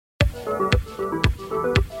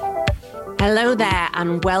Hello there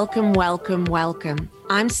and welcome.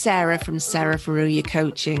 I'm Sarah from Sarah Faruya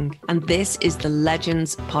Coaching, and this is the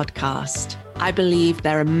Legends Podcast. I believe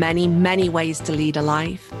there are many, many ways to lead a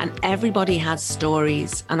life, and everybody has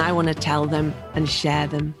stories, and I want to tell them and share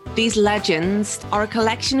them. These legends are a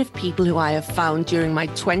collection of people who I have found during my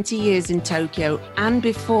 20 years in Tokyo and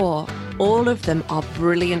before. All of them are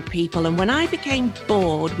brilliant people. And when I became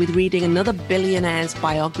bored with reading another billionaire's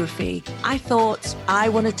biography, I thought I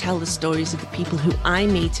want to tell the stories of the people who I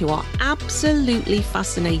meet who are absolutely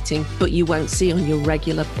fascinating, but you won't see on your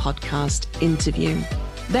regular podcast interview.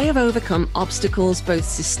 They have overcome obstacles, both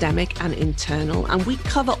systemic and internal, and we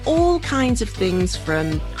cover all kinds of things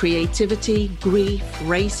from creativity, grief,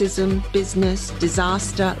 racism, business,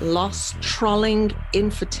 disaster, loss, trolling,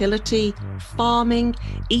 infertility, farming,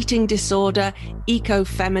 eating disorder,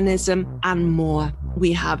 ecofeminism, and more.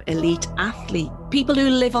 We have elite athletes, people who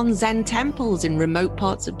live on Zen temples in remote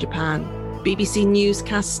parts of Japan, BBC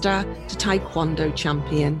newscaster to Taekwondo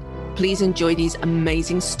champion. Please enjoy these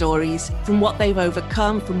amazing stories from what they've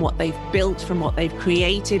overcome, from what they've built, from what they've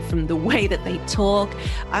created, from the way that they talk.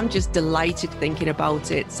 I'm just delighted thinking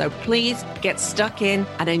about it. So please get stuck in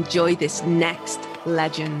and enjoy this next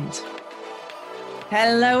legend.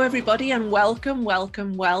 Hello, everybody, and welcome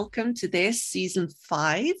to this season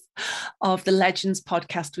 5 of the Legends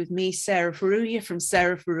Podcast with me, Sarah Faruya from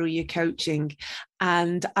Sarah Faruya Coaching.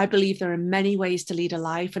 And I believe there are many ways to lead a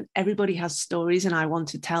life, and everybody has stories, and I want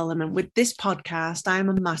to tell them. And with this podcast, I'm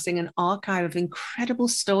amassing an archive of incredible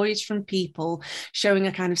stories from people, showing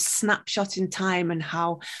a kind of snapshot in time and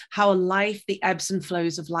how life, the ebbs and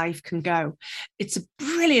flows of life can go. It's a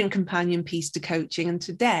brilliant companion piece to coaching. And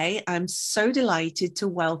today I'm so delighted to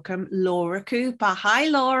welcome Laura Cooper. Hi,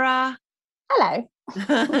 Laura. Hello.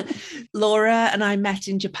 Laura and I met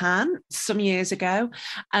in Japan some years ago,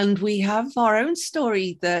 and we have our own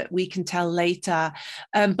story that we can tell later.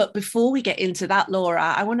 But before we get into that, Laura,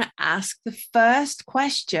 I want to ask the first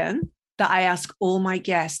question that I ask all my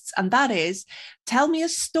guests, and that is, tell me a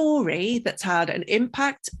story that's had an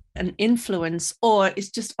impact, an influence, or is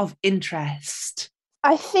just of interest.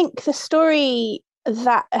 I think the story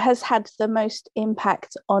that has had the most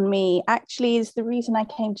impact on me actually is the reason I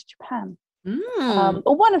came to Japan.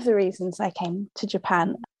 Or one of the reasons I came to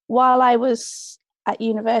Japan. While I was at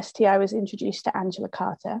university, I was introduced to Angela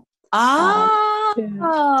Carter.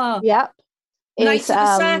 Yep. Knights of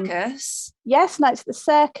the Circus? Yes, Knights of the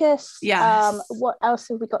Circus. Yes. What else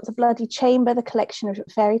have we got? The Bloody Chamber, the collection of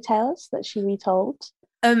fairy tales that she retold.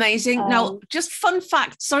 Amazing. Now, just fun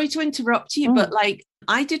fact, sorry to interrupt you, but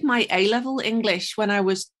I did my A-level English when I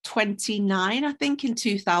was 29, I think, in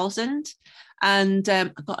 2000. And I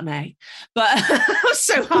got an A, but I was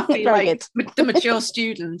so happy, with the mature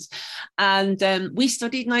students. And we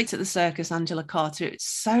studied Knights at the Circus, Angela Carter. It's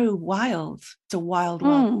so wild. It's a wild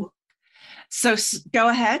world. So go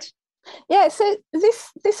ahead. Yeah, so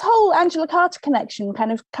this whole Angela Carter connection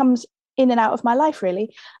kind of comes in and out of my life,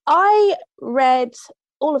 really. I read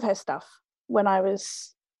all of her stuff when I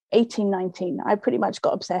was 18, 19. I pretty much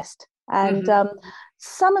got obsessed. And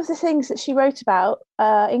some of the things that she wrote about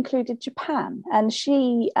included Japan. And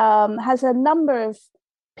she has a number of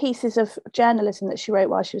pieces of journalism that she wrote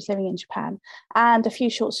while she was living in Japan, and a few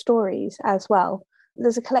short stories as well.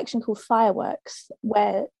 There's a collection called Fireworks,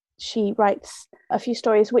 where she writes a few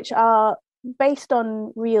stories which are based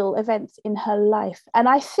on real events in her life. And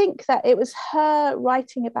I think that it was her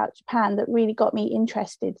writing about Japan that really got me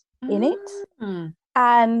interested in it.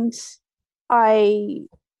 And I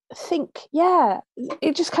think,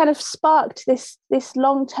 it just kind of sparked this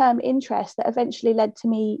long-term interest that eventually led to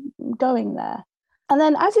me going there. And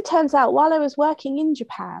then, as it turns out, while I was working in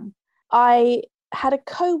Japan, I had a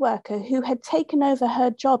co-worker who had taken over her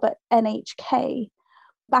job at NHK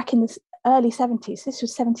back in the early 70s. This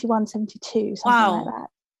was 71, 72, something like that.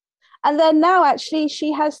 And then now, actually,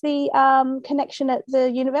 she has the connection at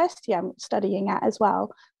the university I'm studying at as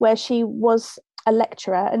well, where she was a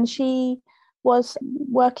lecturer, and she was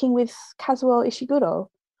working with Kazuo Ishiguro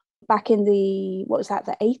back in the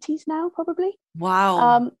 80s now, probably.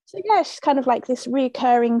 Wow. So she's kind of like this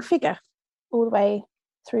reoccurring figure all the way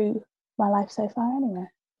through my life so far anyway.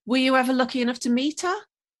 Were you ever lucky enough to meet her?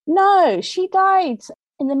 No, she died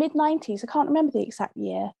in the mid-90s. I can't remember the exact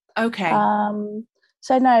year. Okay.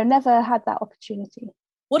 So no, never had that opportunity.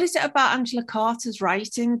 What is it about Angela Carter's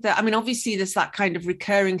writing that, I mean, obviously there's that kind of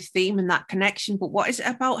recurring theme and that connection, but what is it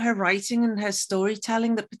about her writing and her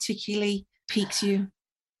storytelling that particularly piques you?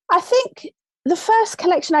 I think the first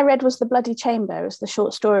collection I read was The Bloody Chamber. It was the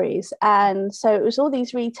short stories. And so it was all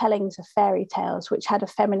these retellings of fairy tales, which had a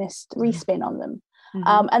feminist respin on them.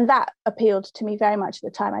 And that appealed to me very much at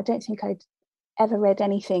the time. I don't think I'd ever read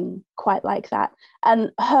anything quite like that.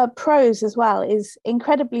 And her prose as well is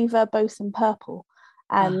incredibly verbose and purple.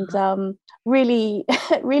 And really,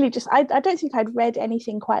 really just, I don't think I'd read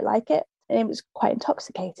anything quite like it. And it was quite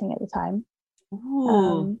intoxicating at the time.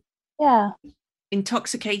 Yeah.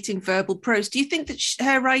 Intoxicating verbal prose. Do you think that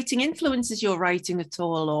her writing influences your writing at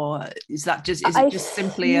all, or is it just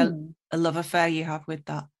simply a love affair you have with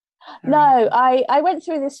that? No, I went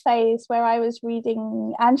through this phase where I was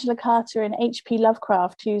reading Angela Carter and H.P.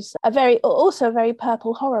 Lovecraft, who's also a very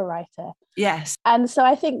purple horror writer. Yes. And so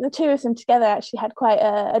I think the two of them together actually had quite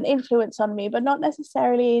an influence on me, but not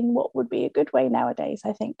necessarily in what would be a good way nowadays,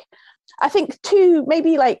 I think. I think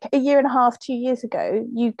maybe like a year and a half, 2 years ago,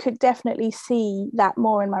 you could definitely see that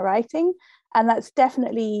more in my writing. And that's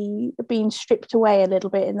definitely been stripped away a little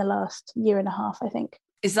bit in the last year and a half, I think.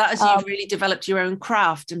 Is that as you've really developed your own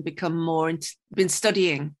craft and become more been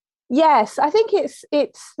studying? Yes, I think it's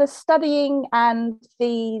the studying and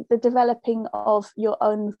the developing of your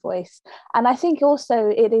own voice. And I think also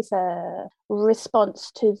it is a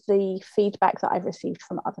response to the feedback that I've received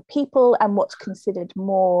from other people and what's considered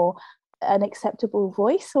more an acceptable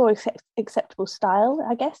voice or acceptable style,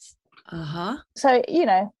 I guess. So,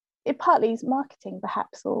 it partly is marketing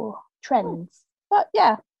perhaps or trends. But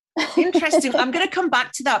yeah. Interesting. I'm going to come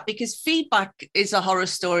back to that because feedback is a horror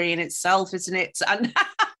story in itself, isn't it? And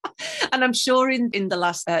and I'm sure in the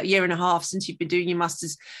last year and a half since you've been doing your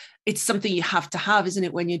master's, it's something you have to have, isn't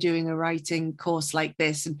it, when you're doing a writing course like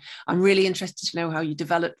this? And I'm really interested to know how you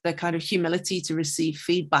develop the kind of humility to receive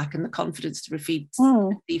feedback and the confidence to receive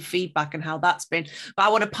feedback and how that's been. But I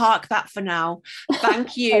want to park that for now.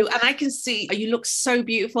 Thank you. And I can see you look so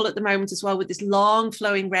beautiful at the moment as well with this long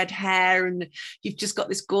flowing red hair, and you've just got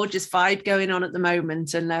this gorgeous vibe going on at the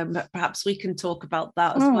moment. And perhaps we can talk about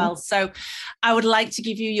that as well. So I would like to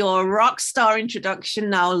give you your rock star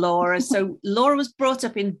introduction now, Laura. So Laura was brought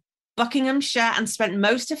up in Buckinghamshire and spent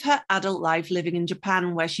most of her adult life living in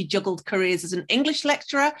Japan, where she juggled careers as an English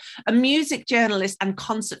lecturer, a music journalist, and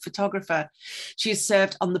concert photographer. She has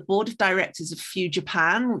served on the board of directors of FEW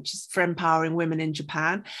Japan, which is for empowering women in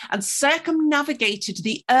Japan, and circumnavigated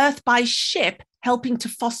the earth by ship, helping to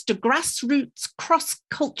foster grassroots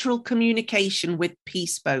cross-cultural communication with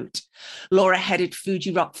Peace Boat. Laura headed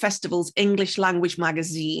Fuji Rock Festival's English language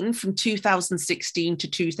magazine from 2016 to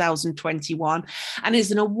 2021 and is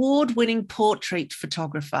an award-winning portrait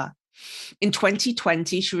photographer. In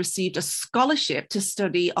 2020, she received a scholarship to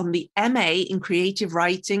study on the MA in creative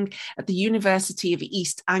writing at the University of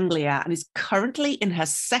East Anglia and is currently in her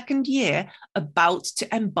second year about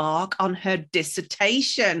to embark on her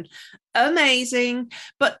dissertation. Amazing.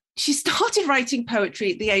 But she started writing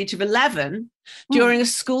poetry at the age of 11 during a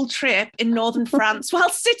school trip in northern France while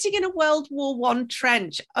sitting in a World War I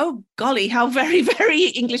trench. Oh, golly, how very, very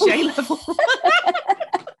English A-level.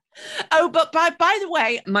 Oh, but by the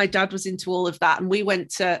way, my dad was into all of that, and we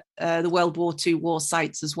went to the World War II war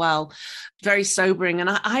sites as well. Very sobering. And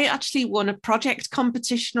I actually won a project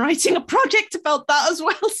competition writing a project about that as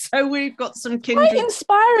well. So we've got some kindred. Quite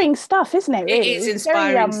inspiring stuff, isn't it? Really? It is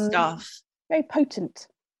inspiring stuff. Very potent.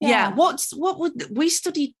 Yeah. What would we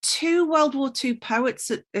studied 2 World War II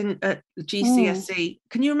poets at GCSE?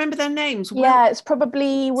 Can you remember their names? Yeah, it's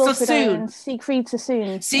probably Wilfred Owen, Siegfried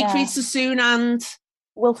Sassoon. Sassoon and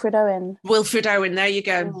Wilfred Owen. Wilfred Owen, there you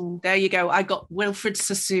go. There you go. I got Wilfred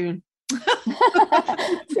Sassoon.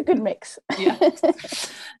 It's a good mix. Yeah.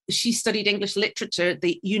 She studied English literature at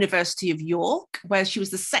the University of York, where she was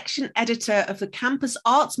the section editor of the Campus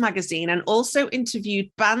Arts magazine and also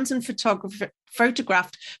interviewed bands and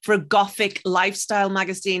photographed for a Gothic lifestyle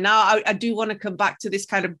magazine. Now, I do want to come back to this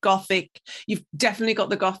kind of Gothic. You've definitely got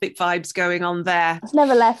the Gothic vibes going on there. It's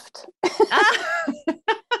never left.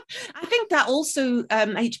 I think that also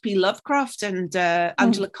H.P. Lovecraft and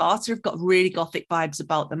Angela Carter have got really Gothic vibes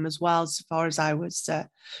about them as well, as far as I was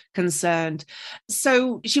concerned.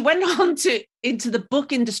 So she went on into the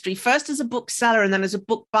book industry, first as a bookseller and then as a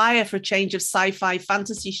book buyer for a change of sci-fi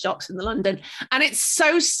fantasy shops in London. And it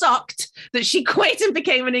so sucked that she quit and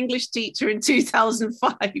became an English teacher in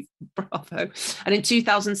 2005. Bravo. And in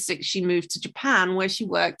 2006, she moved to Japan, where she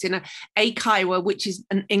worked in a Eikaiwa, which is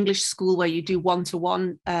an English school where you do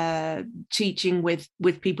one-to-one teaching with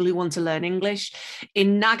people who want to learn English,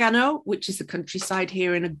 in Nagano, which is the countryside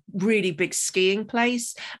here, in a really big skiing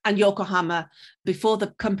place, and Yokohama, before the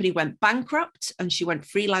company went bankrupt and she went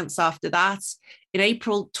freelance after that. In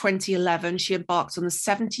April 2011, she embarked on the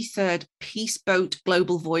 73rd Peace Boat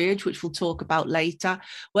global voyage, which we'll talk about later,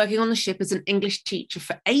 working on the ship as an English teacher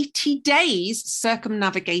for 80 days,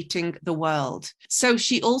 circumnavigating the world. So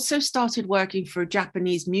she also started working for a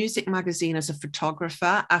Japanese music magazine as a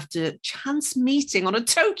photographer after chance meeting on a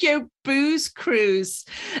Tokyo booze cruise,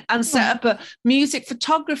 and set up a music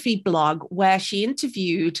photography blog where she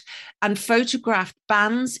interviewed and photographed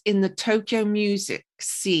bands in the Tokyo music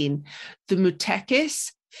scene, the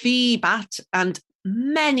Mutekis, Feebat, and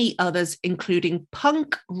many others, including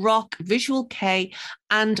punk, rock, visual kei,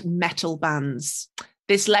 and metal bands.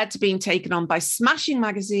 This led to being taken on by Smashing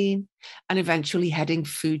Magazine and eventually heading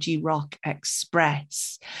Fuji Rock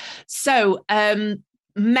Express. So,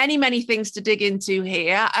 many things to dig into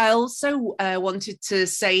here. I also wanted to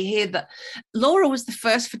say here that Laura was the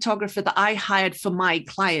first photographer that I hired for my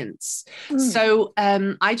clients. So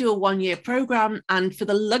I do a 1-year program, and for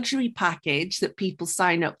the luxury package that people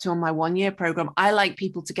sign up to on my 1-year program, I like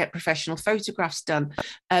people to get professional photographs done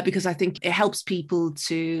because I think it helps people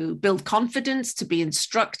to build confidence, to be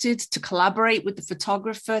instructed, to collaborate with the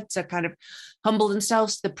photographer, to kind of humble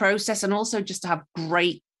themselves to the process, and also just to have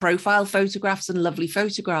great profile photographs and lovely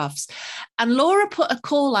photographs. And Laura put a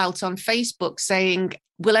call out on Facebook saying,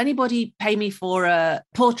 will anybody pay me for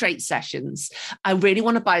portrait sessions? I really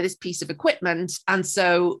want to buy this piece of equipment, and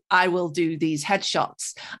so I will do these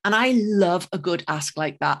headshots. And I love a good ask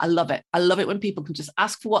like that. I love it. I love it when people can just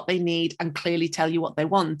ask for what they need and clearly tell you what they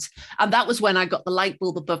want. And that was when I got the light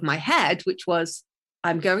bulb above my head, which was,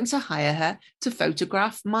 I'm going to hire her to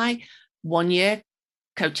photograph my 1-year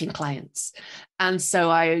coaching clients. And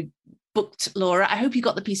so I booked Laura. I hope you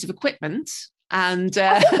got the piece of equipment. And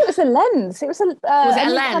I think it was a lens. It was a new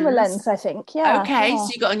camera lens, I think. Yeah. Okay, yeah. So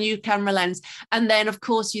you got a new camera lens. And then, of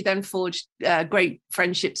course, you then forged great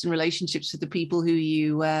friendships and relationships with the people who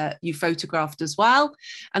you photographed as well,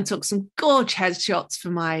 and took some gorgeous headshots for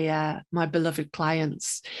my my beloved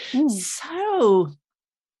clients. So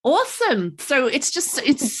awesome. So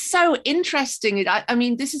it's so interesting. I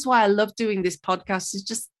mean, this is why I love doing this podcast, is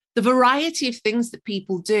just the variety of things that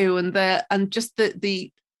people do, and just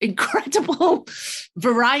the incredible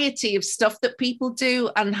variety of stuff that people do,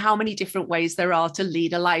 and how many different ways there are to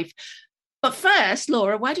lead a life. But first,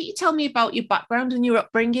 Laura, why don't you tell me about your background and your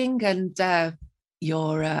upbringing and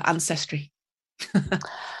your ancestry?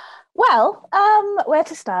 Well, where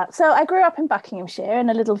to start? So I grew up in Buckinghamshire in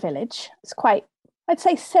a little village. It's quite, I'd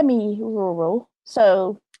say, semi-rural.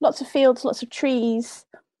 So lots of fields, lots of trees.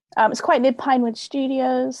 It's quite near Pinewood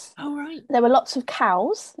Studios. Oh, right. There were lots of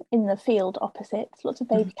cows in the field opposite, lots of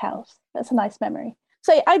baby cows. That's a nice memory.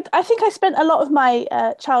 So I think I spent a lot of my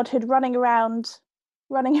childhood running around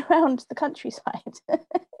the countryside,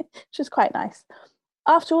 which was quite nice.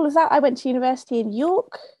 After all of that, I went to university in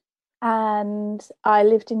York, and I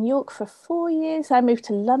lived in York for 4 years. I moved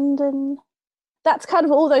to London. That's kind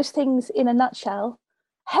of all those things in a nutshell.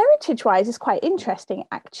 Heritage-wise is quite interesting,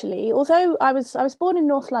 actually. Although I was born in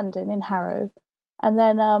North London in Harrow, and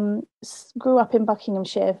then grew up in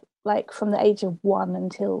Buckinghamshire, like from the age of 1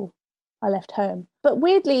 until I left home. But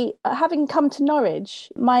weirdly, having come to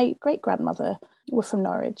Norwich, my great-grandmother were from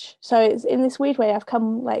Norwich. So it's in this weird way, I've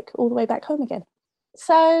come like all the way back home again.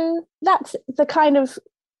 So that's the kind of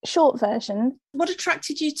short version. What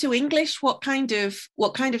attracted you to English? What kind of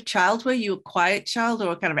child were you? A quiet child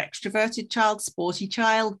or a kind of extroverted child, sporty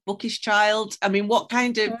child, bookish child? I mean, what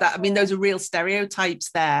kind of that? I mean, those are real stereotypes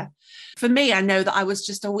there. For me, I know that I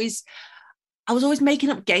was always making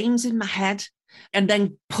up games in my head and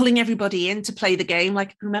then pulling everybody in to play the game.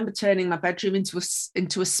 Like, I remember turning my bedroom into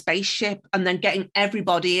a spaceship and then getting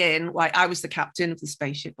everybody in. Like, I was the captain of the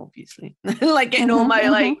spaceship, obviously. Like getting all my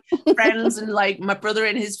like friends and like my brother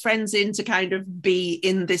and his friends in to kind of be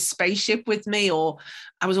in this spaceship with me. Or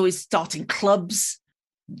I was always starting clubs.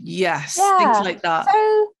 Yes, things like that.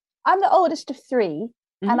 So I'm the oldest of 3.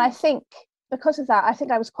 And I think because of that, I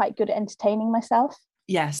think I was quite good at entertaining myself.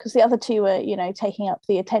 Yes. Because the other 2 were, taking up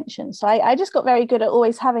the attention. So I just got very good at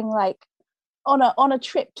always having, like, on a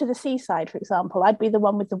trip to the seaside, for example, I'd be the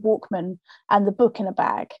one with the Walkman and the book in a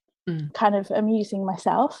bag, kind of amusing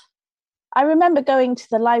myself. I remember going to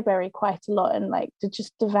the library quite a lot and like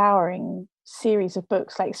just devouring series of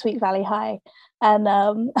books like Sweet Valley High and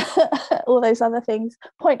all those other things,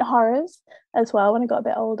 Point Horrors as well when I got a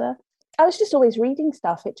bit older. I was just always reading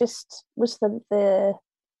stuff. It just was the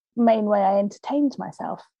main way I entertained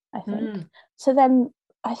myself, I think. So then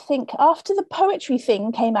I think after the poetry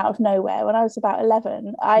thing came out of nowhere when I was about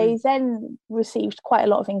 11, I then received quite a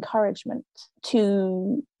lot of encouragement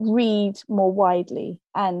to read more widely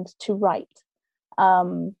and to write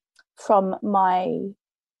from my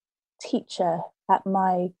teacher at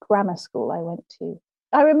my grammar school I went to.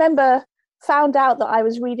 I remember found out that I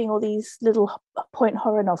was reading all these little point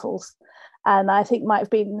horror novels, and I think might have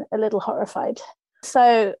been a little horrified.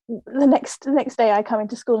 So the next day I come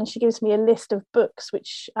into school and she gives me a list of books,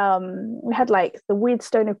 which we had like The Weird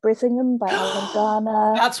Stone of Brisingham by Alan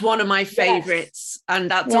Garner. That's one of my favorites. Yes.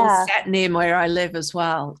 And that's all set near where I live as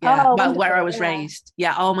well. Yeah. Oh, well, where I was raised.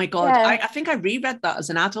 Yeah. Oh my God. Yeah. I think I reread that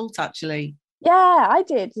as an adult, actually. Yeah, I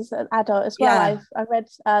did as an adult as well. Yeah. I read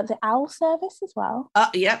The Owl Service as well.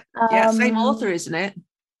 Yeah. Same author, isn't it?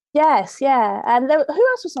 Yes, yeah. And who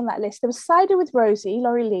else was on that list? There was Cider with Rosie,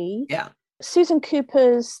 Laurie Lee. Yeah. Susan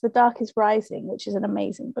Cooper's The Dark is Rising, which is an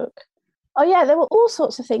amazing book. Oh yeah, there were all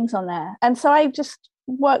sorts of things on there. And so I just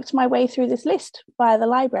worked my way through this list via the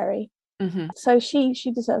library. Mm-hmm. So she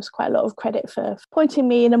deserves quite a lot of credit for pointing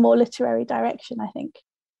me in a more literary direction, I think.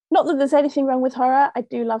 Not that there's anything wrong with horror. I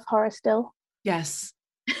do love horror still. Yes.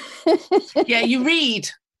 Yeah, you read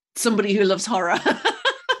somebody who loves horror.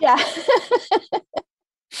 Yeah.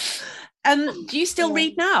 Do you still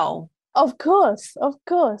read now? Of course.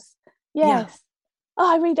 Yes. Yeah.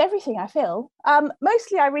 Oh, I read everything, I feel.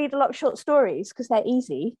 Mostly I read a lot of short stories because they're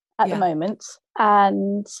easy at the moment,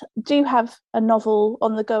 and do have a novel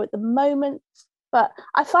on the go at the moment. But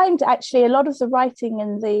I find actually a lot of the writing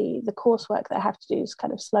and the coursework that I have to do is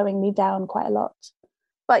kind of slowing me down quite a lot.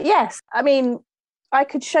 But yes, I mean, I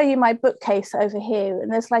could show you my bookcase over here,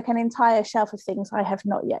 and there's like an entire shelf of things I have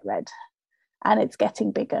not yet read, and it's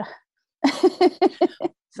getting bigger.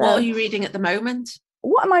 So, what are you reading at the moment?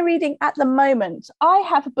 What am I reading at the moment? I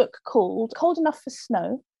have a book called Cold Enough for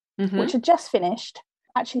Snow, mm-hmm. which I just finished,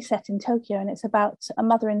 actually set in Tokyo, and it's about a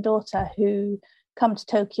mother and daughter who come to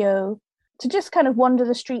Tokyo to just kind of wander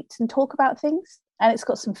the streets and talk about things. And it's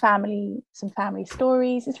got some family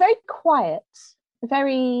stories. It's very quiet,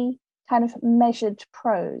 very kind of measured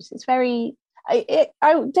prose. It's very, I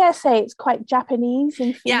dare say it's quite Japanese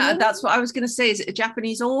in feeling. Yeah, that's what I was going to say. Is it a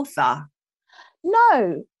Japanese author?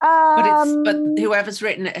 No, but whoever's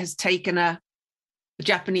written it has taken a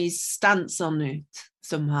Japanese stance on it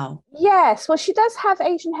somehow. Yes, well, she does have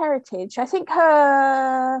Asian heritage. I think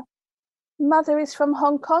her mother is from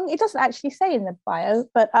Hong Kong. It doesn't actually say in the bio,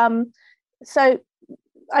 but so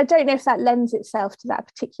I don't know if that lends itself to that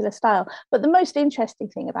particular style. But the most interesting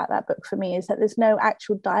thing about that book for me is that there's no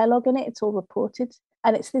actual dialogue in it. It's all reported,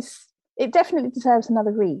 and it definitely deserves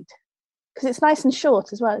another read. Because it's nice and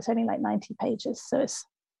short as well. It's only like 90 pages, so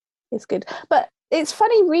it's good. But it's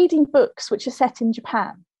funny reading books which are set in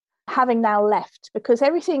Japan, having now left, because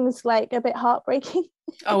everything's like a bit heartbreaking.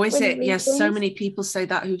 Oh, is it? Yes, so many people say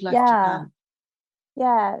that who've left Japan.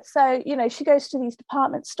 Yeah, so, she goes to these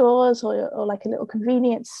department stores or like a little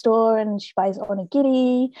convenience store, and she buys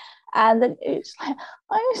onigiri, and then it's like,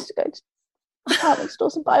 I used to go to department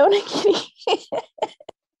stores and buy onigiri.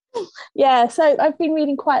 Yeah, so I've been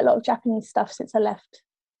reading quite a lot of Japanese stuff since I left,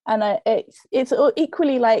 and it's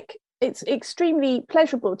equally like it's extremely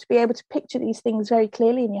pleasurable to be able to picture these things very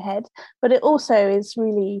clearly in your head, but it also is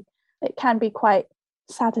really, it can be quite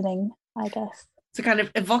saddening, I guess. It's a kind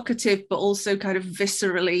of evocative, but also kind of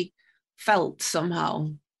viscerally felt somehow.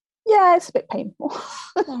 Yeah, it's a bit painful.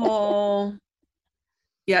 Oh,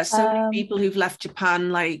 yeah, so many people who've left Japan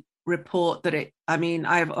like report that I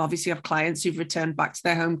obviously have clients who've returned back to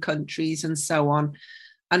their home countries and so on,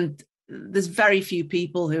 and there's very few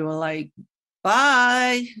people who are like,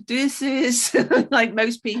 bye, this is like,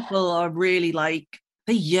 most people are really like,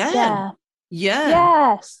 yes,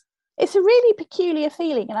 it's a really peculiar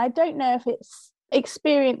feeling, and I don't know if it's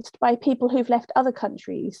experienced by people who've left other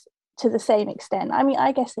countries to the same extent. I mean,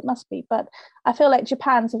 I guess it must be, but I feel like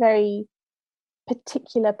Japan's a very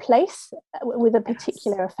particular place with a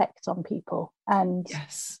particular effect on people, and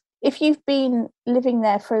if you've been living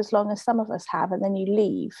there for as long as some of us have and then you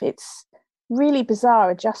leave, it's really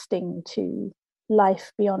bizarre adjusting to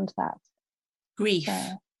life beyond that. Grief,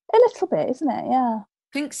 a little bit, isn't it? Yeah,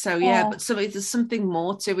 I think so. Yeah, but there's something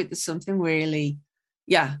more to it. There's something really,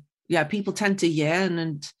 people tend to yearn,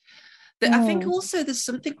 and I think also there's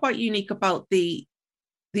something quite unique about the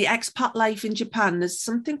expat life in Japan. There's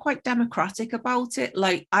something quite democratic about it.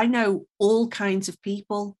 Like, I know all kinds of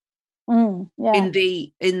people in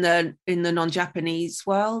the non-Japanese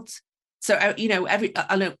world. So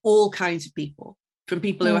I know all kinds of people, from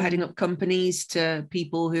people who are heading up companies to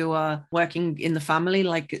people who are working in the family,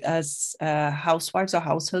 like as housewives or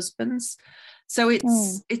house husbands. So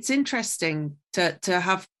it's interesting to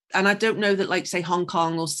have. And I don't know that, like, say Hong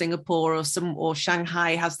Kong or Singapore or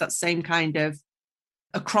Shanghai has that same kind of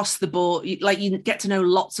across the board, like, you get to know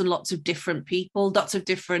lots and lots of different people, lots of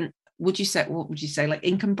different what would you say, like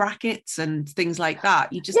income brackets and things like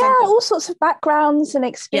that? You just all sorts of backgrounds and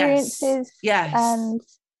experiences. Yes. And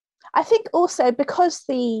I think also because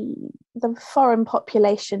the foreign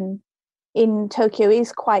population in Tokyo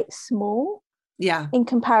is quite small, in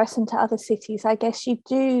comparison to other cities, I guess you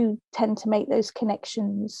do tend to make those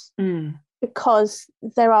connections because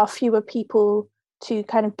there are fewer people to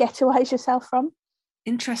kind of ghettoize yourself from.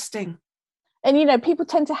 Interesting. And, you know, people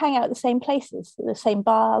tend to hang out at the same places, the same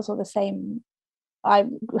bars or the same,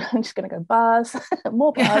 I'm just going to go bars,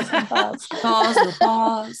 more bars and bars.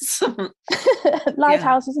 Bars. Live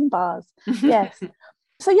houses and bars. Yes.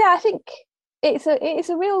 So, yeah, I think it's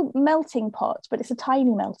a real melting pot, but it's a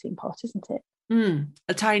tiny melting pot, isn't it?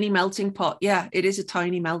 A tiny melting pot. Yeah, it is a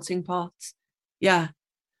tiny melting pot. Yeah,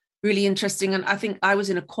 really interesting. And I think I was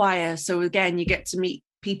in a choir. So again, you get to meet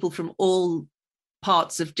people from all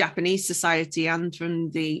parts of Japanese society and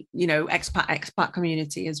from the, you know, expat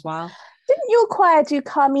community as well. Didn't your choir do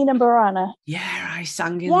Carmina Burana? Yeah, I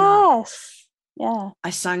sang in that. Yes. Yeah.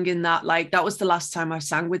 I sang in that. Like, that was the last time I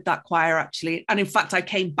sang with that choir, actually. And in fact, I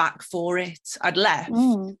came back for it. I'd left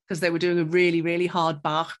because they were doing a really, really hard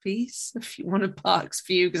Bach piece, one of Bach's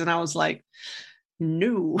fugues. And I was like,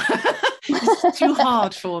 no, it's too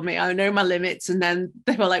hard for me. I know my limits. And then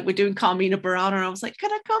they were like, we're doing Carmina Burana. And I was like,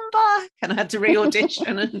 can I come back? And I had to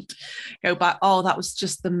re-audition and go back. Oh, that was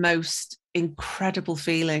just the most incredible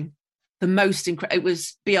feeling. It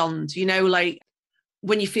was beyond, you know, like,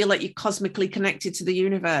 when you feel like you're cosmically connected to the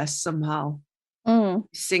universe somehow.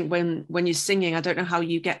 When you're singing, I don't know how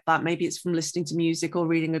you get that. Maybe it's from listening to music or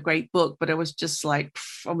reading a great book, but I was just like,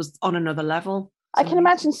 I was on another level. I can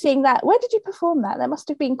imagine seeing that. Where did you perform that? That must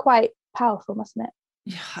have been quite powerful, mustn't it?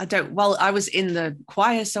 Yeah, I was in the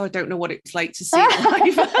choir, so I don't know what it's like to see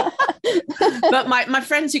it live. But my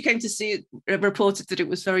friends who came to see it reported that it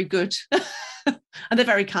was very good. And they're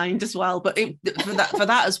very kind as well. But for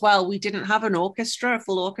that as well, we didn't have a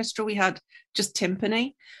full orchestra. We had just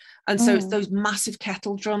timpani. And so it's those massive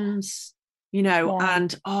kettle drums, you know,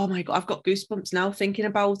 and oh my God, I've got goosebumps now thinking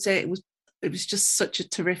about it. It was just such a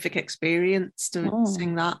terrific experience to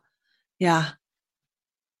sing that. Yeah.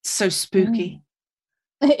 So spooky.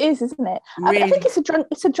 It is, isn't it? Really? I think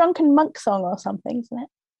it's a drunken monk song or something, isn't it?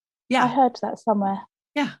 Yeah. I heard that somewhere.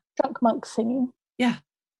 Yeah. Drunk monks singing. Yeah.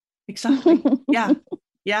 Exactly.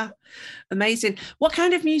 Yeah. Amazing. What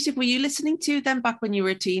kind of music were you listening to then back when you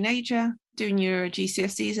were a teenager, doing your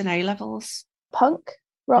GCSEs and A levels? Punk,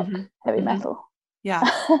 rock, heavy metal. Yeah.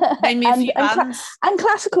 Name me a few bands. And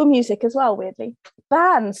classical music as well, weirdly.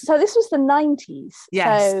 Bands. So this was the 90s.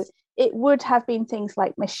 Yes. So it would have been things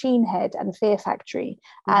like Machine Head and Fear Factory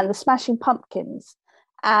and the Smashing Pumpkins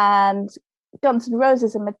and Guns N'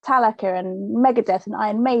 Roses and Metallica and Megadeth and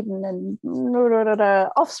Iron Maiden and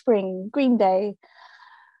Offspring, Green Day,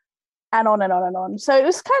 and on and on and on. So it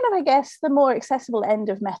was kind of, I guess, the more accessible end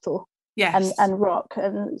of metal and rock.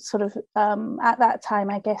 And sort of at that time,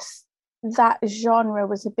 I guess that genre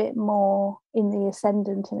was a bit more in the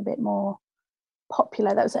ascendant and a bit more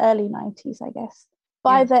popular. That was early 90s, I guess.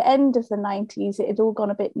 By the end of the 90s, it had all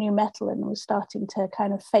gone a bit new metal and was starting to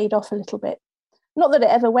kind of fade off a little bit. Not that it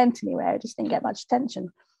ever went anywhere, it just didn't get much attention.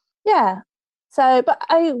 Yeah. So, but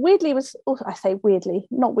I weirdly was also, I say weirdly,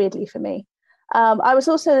 not weirdly for me. I was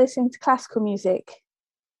also listening to classical music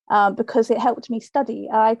because it helped me study.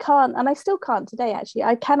 I can't, and I still can't today, actually.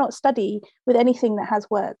 I cannot study with anything that has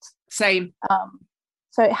words. Same.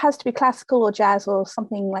 So it has to be classical or jazz or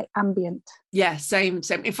something like ambient. Yeah, same.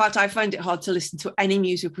 In fact, I find it hard to listen to any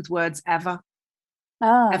music with words ever.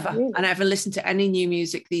 Ever. Really? And I never listen to any new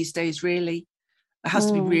music these days, really. It has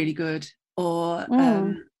to be really good or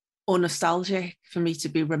nostalgic for me to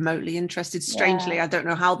be remotely interested. Strangely, I don't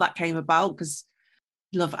know how that came about because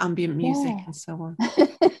I love ambient music and so on.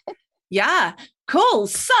 Yeah, cool.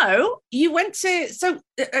 So you went to,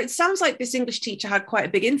 it sounds like this English teacher had quite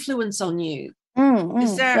a big influence on you.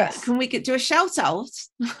 Is there, can we do a shout out?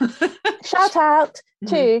 Shout out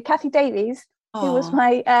to Kathy Davies, who was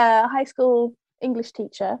my high school English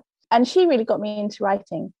teacher. And she really got me into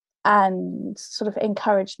writing and sort of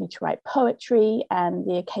encouraged me to write poetry and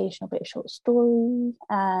the occasional bit of short story,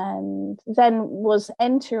 and then was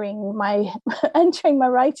entering my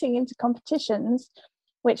writing into competitions,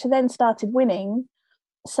 which I then started winning.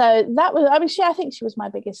 So that was, I think she was my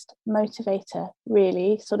biggest motivator,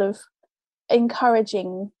 really, sort of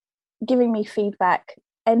encouraging, giving me feedback,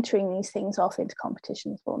 entering these things off into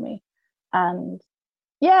competitions for me. And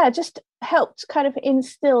just helped kind of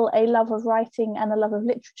instill a love of writing and a love of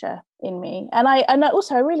literature in me. And I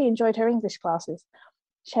really enjoyed her English classes.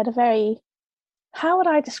 She had a very, how would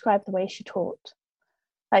I describe the way she taught?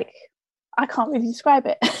 Like I can't really describe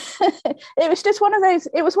it. It was just one of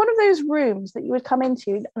those rooms that you would come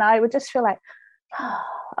into and I would just feel like, oh,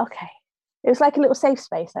 okay. It was like a little safe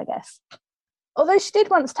space, I guess. Although she did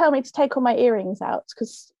once tell me to take all my earrings out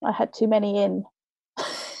because I had too many in.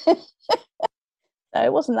 So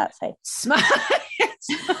it wasn't that safe. Smart.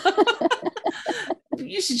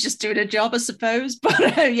 You should just do a job, I suppose.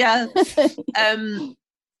 But yeah.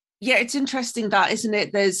 Yeah, it's interesting that, isn't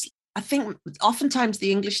it? I think oftentimes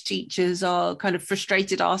the English teachers are kind of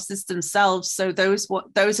frustrated artists themselves. So those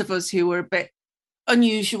of us who were a bit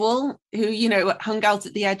unusual, who, you know, hung out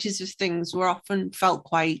at the edges of things, were often felt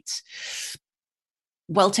quite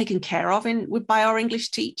well taken care of by our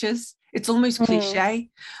English teachers. It's almost cliche.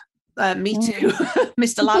 Me too.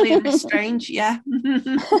 Mr. Lally and Miss Strange. Yeah.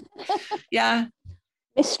 Yeah.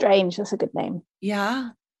 Miss Strange, that's a good name. Yeah.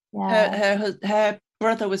 Yeah. Her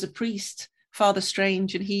brother was a priest, Father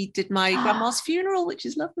Strange, and he did my grandma's funeral, which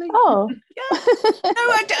is lovely. Oh. Yeah.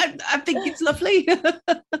 No, I think it's lovely.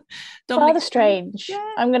 Father Strange.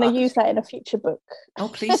 Yeah, I'm going to use that in a future book. Oh,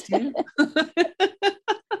 please do.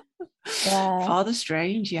 Yeah. Father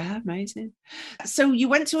Strange, yeah, amazing. So you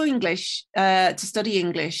went to English to study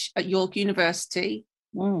English at York University.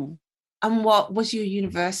 And what was your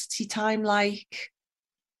university time like?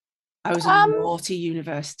 I was a naughty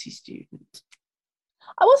university student.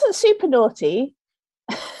 I wasn't super naughty.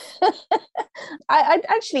 I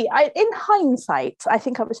actually, in hindsight, I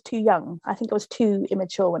think I was too young. I think I was too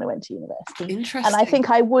immature when I went to university. Interesting. And I think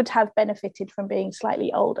I would have benefited from being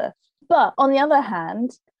slightly older. But on the other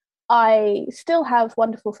hand, I still have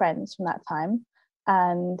wonderful friends from that time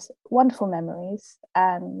and wonderful memories.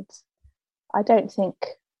 And I don't think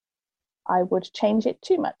I would change it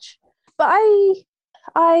too much. But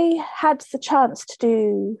I had the chance to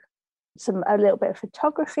do a little bit of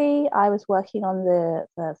photography. I was working on the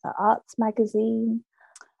arts magazine.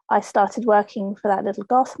 I started working for that little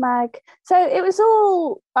goth mag. So it was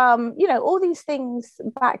all, all these things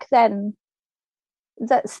back then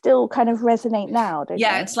that still kind of resonate now, don't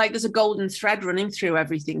Yeah, they? it's like there's a golden thread running through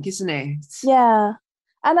everything, isn't it? Yeah.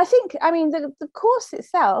 And I think, the course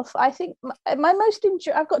itself, I think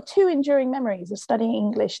I've got two enduring memories of studying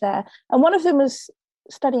English there. And one of them was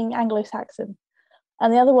studying Anglo-Saxon.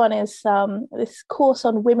 And the other one is this course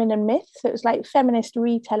on women and myth. So it was like feminist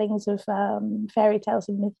retellings of fairy tales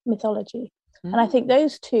and mythology. And I think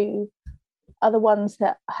those two are the ones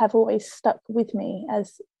that have always stuck with me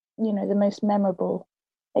as, the most memorable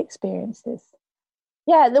experiences.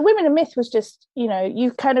 Yeah, the women and myth was just,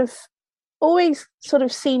 you kind of always sort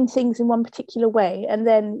of seen things in one particular way. And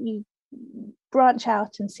then you branch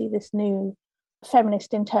out and see this new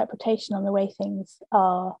feminist interpretation on the way things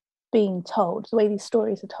are being told, the way these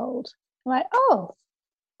stories are told. I'm like, oh,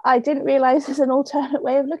 I didn't realize there's an alternate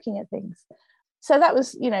way of looking at things. So that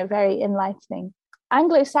was, very enlightening.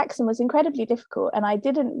 Anglo-Saxon was incredibly difficult, and I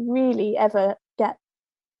didn't really ever get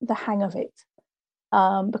the hang of it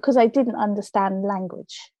because I didn't understand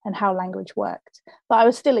language and how language worked. But I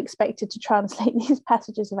was still expected to translate these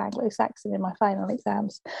passages of Anglo-Saxon in my final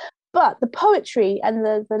exams. But the poetry and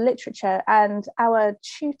the literature, and our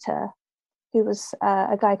tutor, who was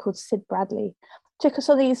a guy called Sid Bradley, took us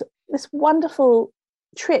on this wonderful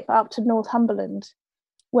trip up to Northumberland,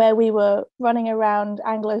 where we were running around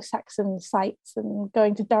Anglo-Saxon sites and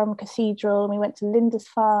going to Durham Cathedral, and we went to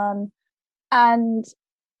Lindisfarne. And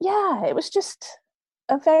yeah, it was just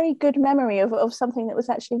a very good memory of something that was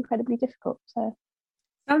actually incredibly difficult. So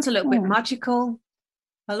sounds a little bit magical.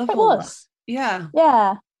 I love it. Was. That.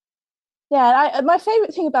 Yeah. My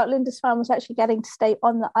favourite thing about Lindisfarne was actually getting to stay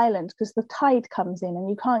on the island, because the tide comes in and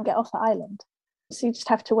you can't get off the island. So you just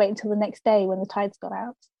have to wait until the next day when the tide's got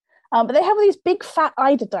out. But they have these big fat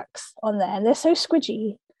eider ducks on there, and they're so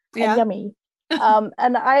squidgy and yummy.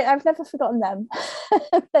 And I've never forgotten them.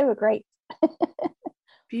 They were great.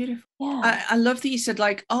 Beautiful. Yeah. I love that you said,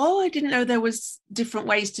 like, I didn't know there was different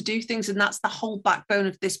ways to do things. And that's the whole backbone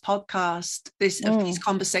of this podcast, of these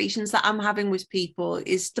conversations that I'm having with people,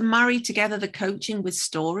 is to marry together the coaching with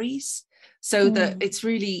stories, so that it's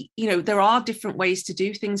really, there are different ways to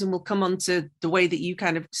do things. And we'll come on to the way that you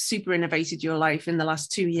kind of super innovated your life in the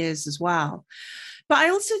last 2 years as well. But I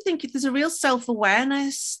also think there's a real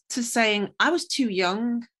self-awareness to saying, I was too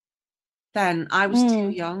young then. I was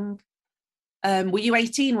too young. Were you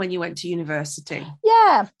 18 when you went to university?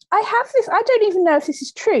 Yeah, I have this. I don't even know if this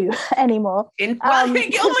is true anymore. Oh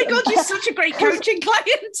my God, you're such a great coaching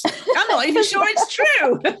client. I'm not even sure it's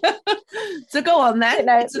true. So go on then.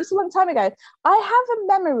 It was a long time ago. I have a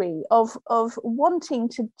memory of wanting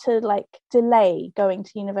to like delay going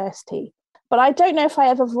to university, but I don't know if I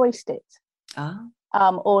ever voiced it.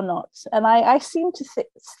 or not. And I seem to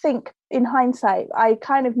think in hindsight, I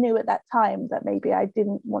kind of knew at that time that maybe I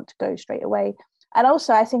didn't want to go straight away. And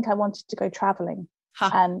also I think I wanted to go traveling.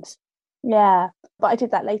 And yeah, but I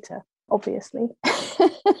did that later, obviously.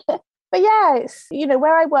 But yeah, it's,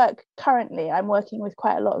 where I work currently, I'm working with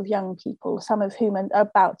quite a lot of young people, some of whom are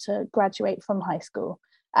about to graduate from high school.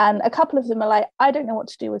 And a couple of them are like, I don't know what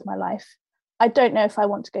to do with my life. I don't know if I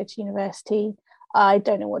want to go to university. I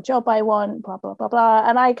don't know what job I want, blah, blah, blah, blah.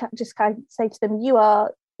 And I just kind of say to them,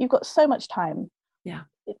 you've got so much time. Yeah.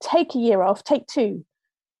 Take a year off, take 2,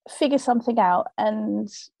 figure something out, and,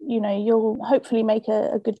 you'll hopefully make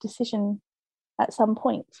a good decision at some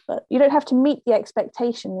point. But you don't have to meet the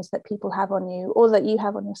expectations that people have on you or that you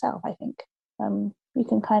have on yourself, I think. You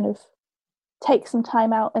can kind of take some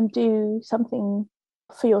time out and do something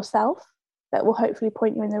for yourself that will hopefully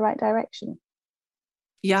point you in the right direction.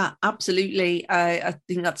 Yeah, absolutely. I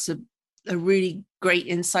think that's a really great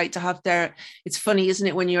insight to have there. It's funny, isn't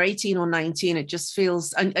it? When you're 18 or 19, it just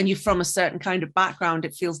feels, and you're from a certain kind of background,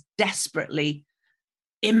 it feels desperately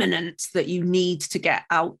imminent that you need to get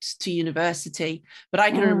out to university. But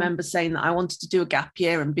I can remember saying that I wanted to do a gap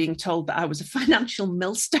year and being told that I was a financial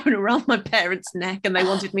millstone around my parents' neck and they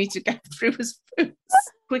wanted me to get through as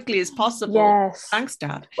quickly as possible. Yes. Thanks,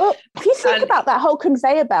 Dad. Well, if you think about that whole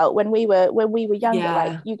conveyor belt when we were younger, yeah.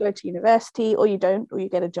 like you go to university or you don't, or you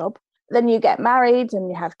get a job, then you get married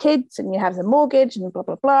and you have kids and you have the mortgage and blah,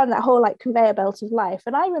 blah, blah, and that whole like conveyor belt of life.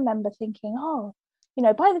 And I remember thinking,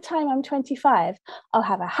 by the time I'm 25, I'll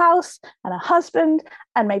have a house and a husband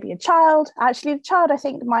and maybe a child. Actually, the child, I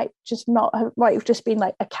think, might have just been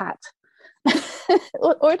like a cat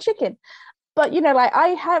or a chicken. But,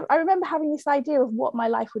 I remember having this idea of what my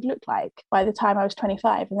life would look like by the time I was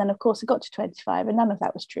 25. And then, of course, I got to 25 and none of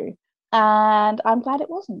that was true. And I'm glad it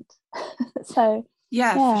wasn't. So,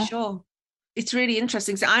 yeah, for sure. It's really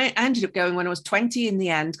interesting. So I ended up going when I was 20 in the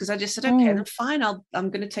end, because I just said, okay, then fine, I'm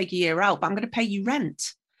going to take a year out, but I'm going to pay you rent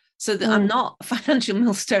so that I'm not a financial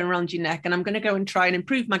millstone around your neck. And I'm going to go and try and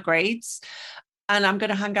improve my grades. And I'm going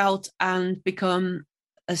to hang out and become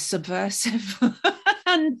a subversive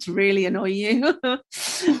and really annoy you.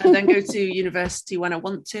 And then go to university when I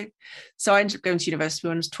want to. So I ended up going to university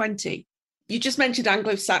when I was 20. You just mentioned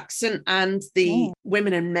Anglo-Saxon and the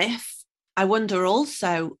women in myth. I wonder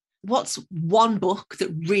also, what's one book that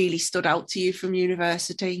really stood out to you from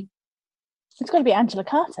university? It's got to be Angela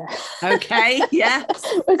Carter. Okay, yeah.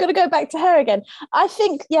 We're going to go back to her again. I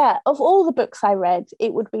think, of all the books I read,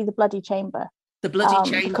 it would be The Bloody Chamber. The Bloody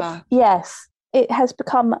Chamber. Yes, it has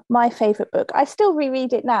become my favourite book. I still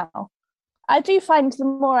reread it now. I do find the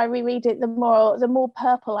more I reread it, the more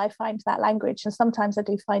purple I find that language. And sometimes I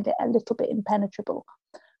do find it a little bit impenetrable.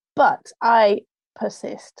 But I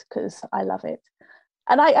persist because I love it.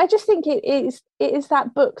 And I just think it is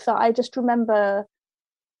that book that I just remember.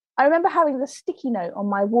 I remember having the sticky note on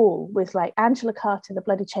my wall with like Angela Carter, The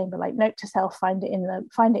Bloody Chamber, like note to self, find it in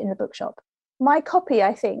the bookshop. My copy,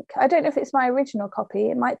 I think, I don't know if it's my original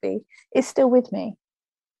copy, it might be, is still with me.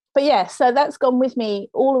 But yeah, so that's gone with me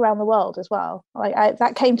all around the world as well. Like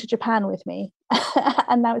that came to Japan with me,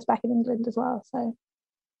 and now it's back in England as well. So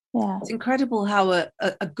yeah, it's incredible how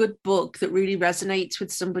a good book that really resonates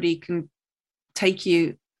with somebody can take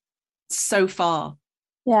you so far.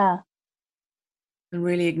 Yeah. And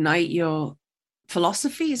really ignite your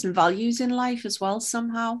philosophies and values in life as well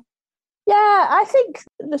somehow. Yeah, I think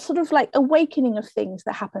the sort of like awakening of things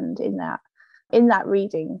that happened in that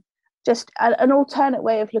reading, just an alternate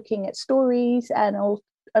way of looking at stories and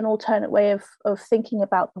an alternate way of thinking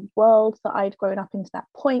about the world that I'd grown up into that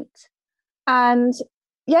point. And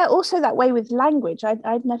yeah, also that way with language.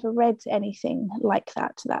 I'd never read anything like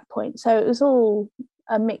that to that point. So it was all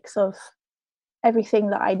a mix of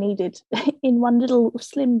everything that I needed in one little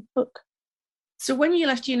slim book. So when you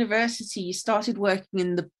left university, you started working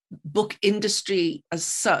in the book industry as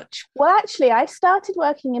such? Well, actually, I started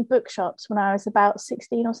working in bookshops when I was about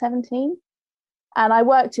 16 or 17. And I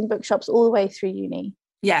worked in bookshops all the way through uni.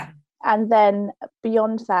 Yeah. And then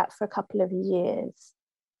beyond that for a couple of years.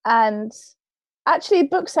 And actually,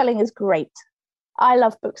 book selling is great. I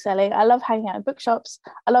love book selling. I love hanging out in bookshops.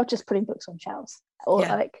 I love just putting books on shelves or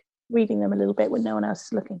like reading them a little bit when no one else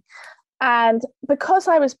is looking. And because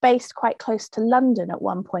I was based quite close to London at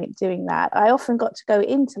one point doing that, I often got to go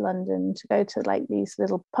into London to go to like these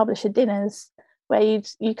little publisher dinners where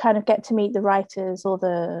you kind of get to meet the writers or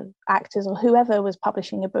the actors or whoever was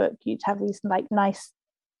publishing a book. You'd have these like nice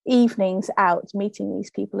evenings out meeting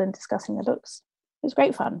these people and discussing their books. It was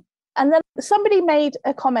great fun. And then somebody made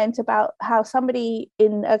a comment about how somebody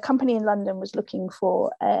in a company in London was looking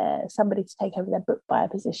for somebody to take over their book buyer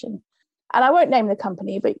position. And I won't name the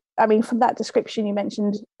company, but I mean, from that description you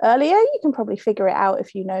mentioned earlier, you can probably figure it out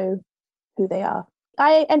if you know who they are.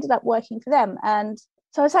 I ended up working for them. And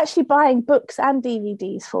so I was actually buying books and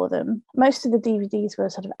DVDs for them. Most of the DVDs were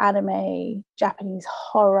sort of anime, Japanese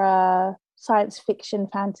horror, science fiction,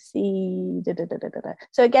 fantasy. Da, da, da, da, da.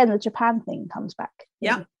 So again, the Japan thing comes back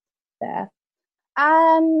there.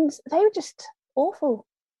 And they were just awful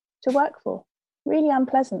to work for, really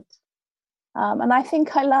unpleasant. And I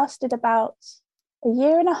think I lasted about a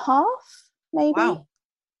year and a half, maybe. Wow.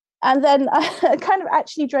 And then it kind of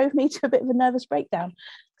actually drove me to a bit of a nervous breakdown.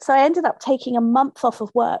 So I ended up taking a month off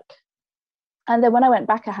of work. And then when I went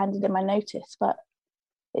back, I handed in my notice, but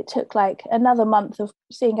it took like another month of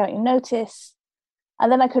seeing out your notice.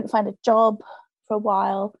 And then I couldn't find a job for a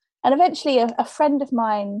while. And eventually a friend of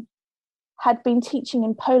mine had been teaching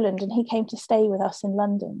in Poland, and he came to stay with us in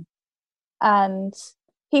London. And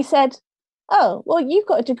he said, oh, well, you've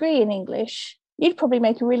got a degree in English. You'd probably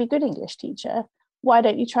make a really good English teacher. Why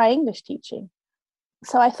don't you try English teaching?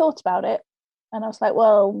 So I thought about it, and I was like,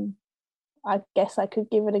 well, I guess I could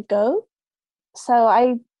give it a go. So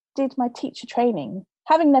I did my teacher training.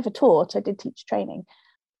 Having never taught, I did teacher training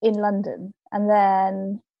in London, and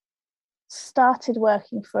then started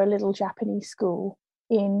working for a little Japanese school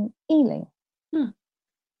in Ealing. And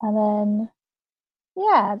then,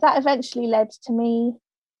 that eventually led to me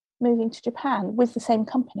moving to Japan with the same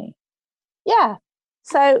company.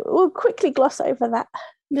 So we'll quickly gloss over that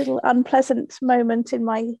little unpleasant moment in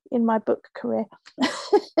my book career.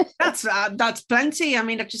 That's plenty. I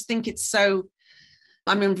mean, I just think it's so,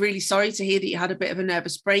 I'm really sorry to hear that you had a bit of a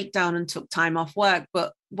nervous breakdown and took time off work,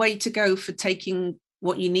 but way to go for taking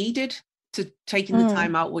what you needed, to taking the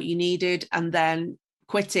time out, what you needed, and then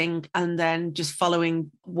quitting, and then just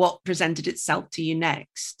following what presented itself to you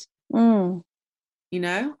next. You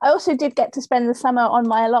know, I also did get to spend the summer on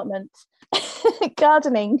my allotment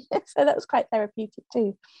gardening, so that was quite therapeutic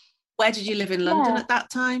too. Where did you live in London at that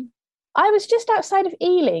time? I was just outside of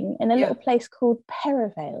Ealing in a little place called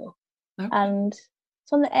Perivale, and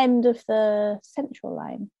it's on the end of the Central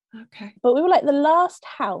line. Okay, but we were like the last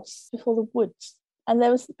house before the woods, and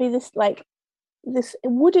there was this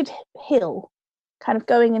wooded hill kind of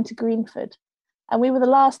going into Greenford. And we were the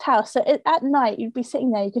last house. So at night, you'd be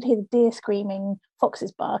sitting there, you could hear the deer screaming,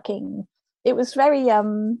 foxes barking. It was very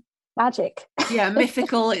magic. Yeah,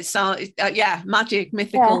 mythical. It's magic,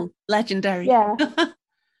 mythical, legendary. Yeah.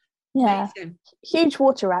 Amazing. Huge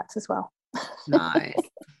water rats as well. Nice.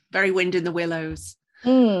 Very wind in the willows.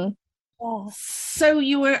 Yeah. So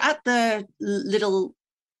you were at the little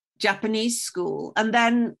Japanese school, and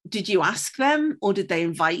then did you ask them, or did they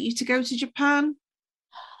invite you to go to Japan?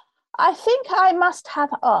 I think I must have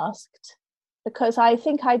asked, because I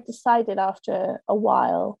think I decided after a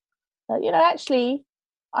while that, actually,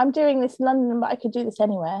 I'm doing this in London, but I could do this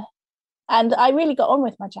anywhere. And I really got on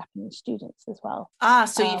with my Japanese students as well.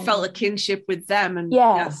 So you felt a kinship with them. And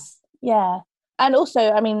yes. Yeah. And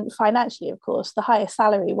also, financially, of course, the highest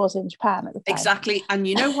salary was in Japan at the time. Exactly. And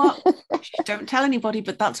you know what? Don't tell anybody,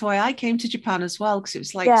 but that's why I came to Japan as well, because it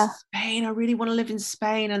was like, Spain, I really want to live in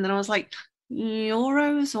Spain. And then I was like,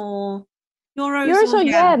 euros or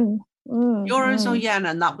yen? Euros or yen,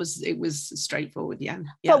 and it was straightforward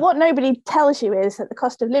yen. But what nobody tells you is that the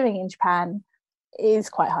cost of living in Japan is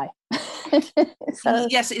quite high.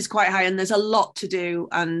 Yes, it is quite high, and there's a lot to do,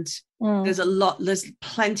 and there's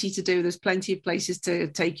plenty to do, there's plenty of places to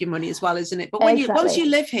take your money as well, isn't it? But once you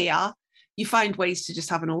live here, you find ways to just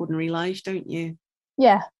have an ordinary life, don't you?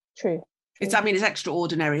 Yeah, true. It's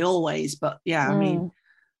extraordinary always, but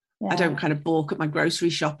I don't kind of balk at my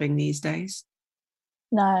grocery shopping these days.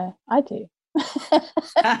 No, I do.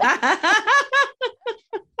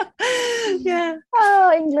 Yeah.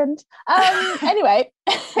 Oh, England. Anyway.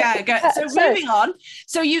 So moving on.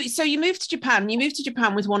 So you moved to Japan. You moved to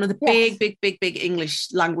Japan with one of the big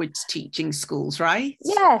English language teaching schools, right?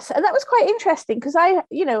 Yes, and that was quite interesting because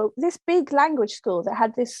this big language school that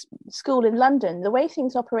had this school in London, the way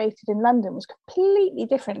things operated in London was completely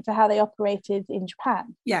different to how they operated in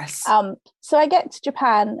Japan. Yes. So I get to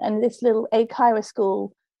Japan and this little Eikaiwa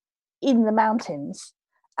school in the mountains,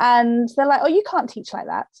 and they're like, "Oh, you can't teach like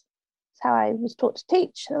that." That's how I was taught to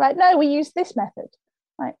teach. They're like, "No, we use this method."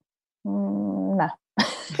 Like, no.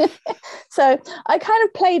 So I kind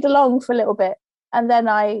of played along for a little bit, and then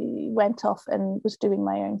I went off and was doing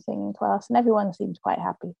my own thing in class, and everyone seemed quite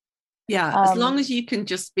happy. Yeah, as long as you can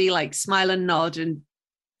just be like smile and nod and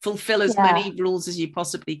fulfill as many rules as you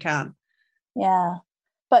possibly can. Yeah.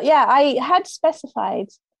 But I had specified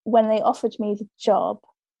when they offered me the job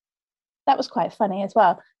that was quite funny as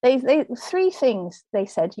well. They three things they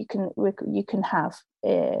said you can have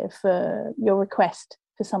for your request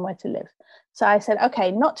for somewhere to live. So I said,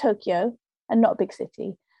 okay, not Tokyo and not big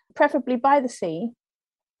city, preferably by the sea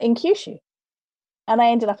in Kyushu. And I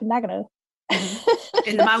ended up in Nagano.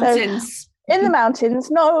 In the mountains. So, in the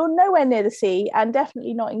mountains, nowhere near the sea, and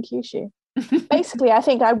definitely not in Kyushu. Basically, I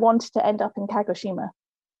think I wanted to end up in Kagoshima.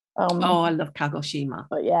 I love Kagoshima.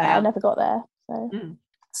 But yeah, I never got there.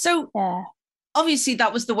 So yeah. Obviously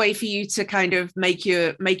that was the way for you to kind of make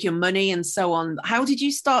your money and so on. How did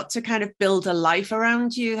you start to kind of build a life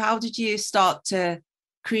around you? How did you start to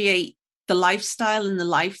create the lifestyle and the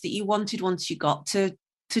life that you wanted once you got to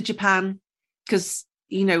Japan? Because,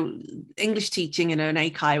 you know, English teaching in an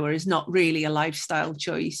eikaiwa is not really a lifestyle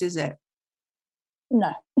choice, is it?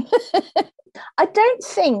 No. I don't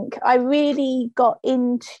think I really got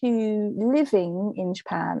into living in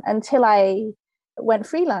Japan until I went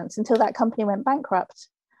freelance, until that company went bankrupt,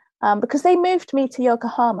 because they moved me to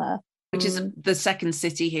Yokohama, which is the second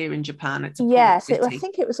city here in Japan. It's I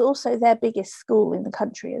think it was also their biggest school in the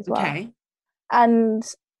country as well. Okay. And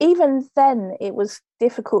even then it was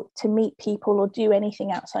difficult to meet people or do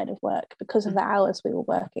anything outside of work because of the hours we were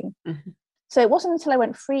working. So it wasn't until I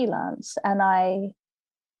went freelance and I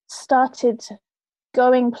started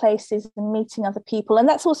going places and meeting other people, and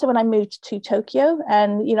that's also when I moved to Tokyo,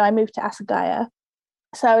 and you know, I moved to Asagaya,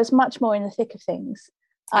 so I was much more in the thick of things.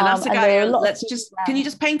 And Asagaya, can you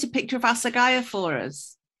just paint a picture of Asagaya for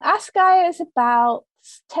us? Asagaya is about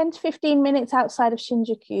 10 to 15 minutes outside of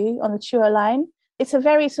Shinjuku on the Chuo line. It's a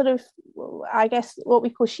very sort of, I guess, what we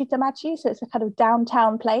call shitamachi, so it's a kind of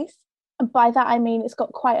downtown place. And by that I mean it's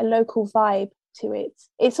got quite a local vibe to it.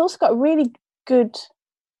 It's also got a really good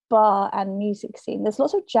bar and music scene. There's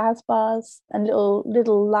lots of jazz bars and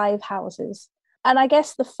little live houses. And I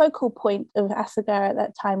guess the focal point of Asagaya at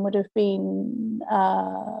that time would have been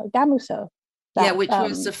Gamuso. Which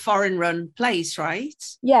was a foreign-run place, right?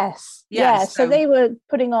 Yes. Yeah. So they were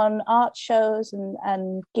putting on art shows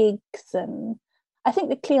and gigs, and I think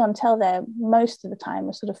the clientele there most of the time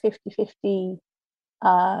was sort of 50-50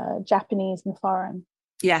 Japanese and foreign.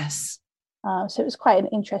 Yes. So it was quite an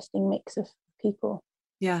interesting mix of people.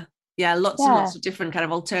 Yeah. Lots and lots of different kind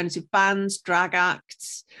of alternative bands, drag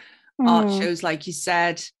acts, art shows, like you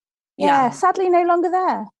said. Yeah, sadly no longer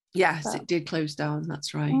there. Yes, it did close down.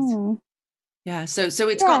 That's right. Yeah, so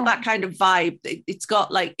it's got that kind of vibe. It's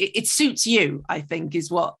got like it suits you, I think,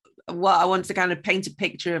 is what I want to kind of paint a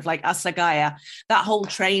picture of, like Asagaya, that whole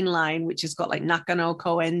train line, which has got like Nakano,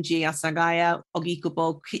 Koenji, Asagaya,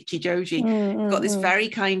 Ogikubo, Kichijoji. Got this very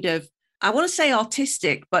kind of, I want to say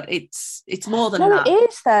artistic, but it's more than that. No, it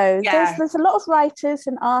is though. Yeah. There's a lot of writers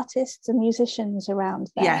and artists and musicians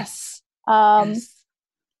around there. Yes. And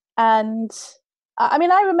I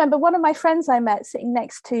mean, I remember one of my friends I met sitting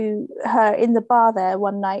next to her in the bar there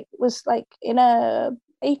one night was like in a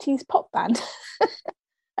 80s pop band.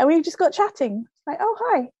 And we just got chatting. Like, oh,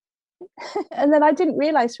 hi. And then I didn't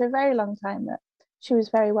realize for a very long time that she was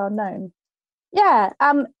very well known. Yeah.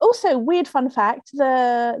 Also, weird fun fact,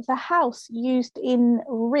 the house used in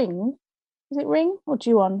Ring, is it Ring or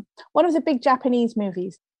Ju-on? One of the big Japanese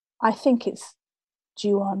movies, I think it's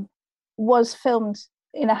Ju-on, was filmed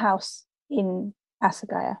in a house in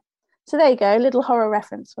Asagaya. So there you go, a little horror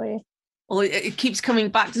reference for you. Well, it keeps coming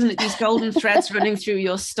back, doesn't it? These golden threads running through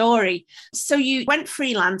your story. So you went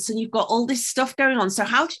freelance and you've got all this stuff going on. So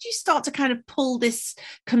how did you start to kind of pull this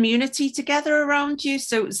community together around you?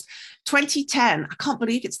 So it was 2010. I can't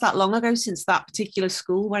believe it's that long ago since that particular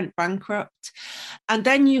school went bankrupt. And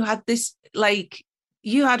then you had this, like,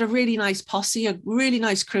 you had a really nice posse, a really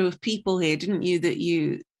nice crew of people here, didn't you, that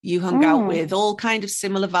you hung out with, all kind of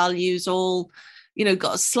similar values, all, you know,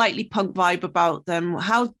 got a slightly punk vibe about them.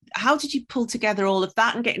 How did you pull together all of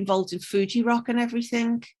that and get involved in Fuji Rock and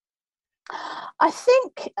everything? I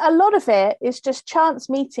think a lot of it is just chance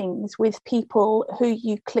meetings with people who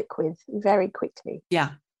you click with very quickly. Yeah.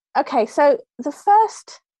 Okay, so the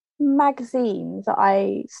first magazine that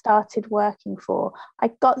I started working for,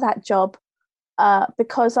 I got that job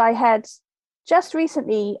because I had just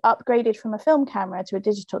recently upgraded from a film camera to a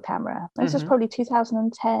digital camera. This was probably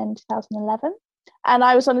 2010, 2011. And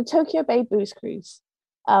I was on a Tokyo Bay booze cruise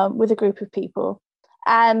with a group of people.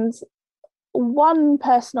 And one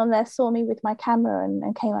person on there saw me with my camera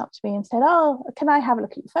and came up to me and said, oh, can I have a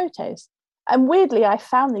look at your photos? And weirdly, I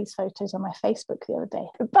found these photos on my Facebook the other day.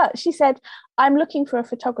 But she said, I'm looking for a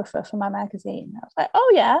photographer for my magazine. I was like,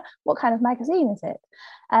 oh, yeah, what kind of magazine is it?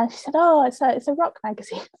 And she said, oh, it's a rock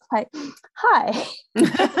magazine. I was like, hi.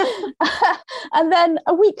 And then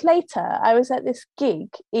a week later, I was at this gig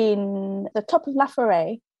in the top of La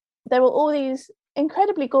Forêt, there were all these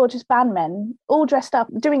incredibly gorgeous band men all dressed up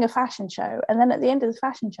doing a fashion show. And then at the end of the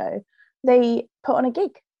fashion show, they put on a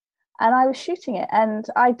gig and I was shooting it. And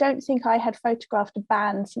I don't think I had photographed a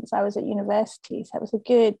band since I was at university. So it was a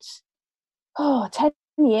good, 10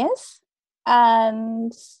 years.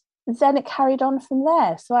 And then it carried on from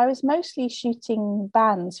there. So I was mostly shooting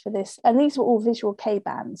bands for this. And these were all visual K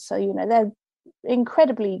bands. So, they're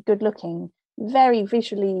incredibly good looking, very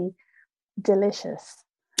visually delicious.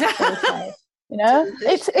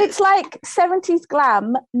 It's like 70s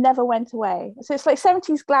glam never went away. So it's like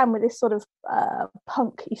 70s glam with this sort of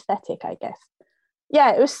punk aesthetic, I guess.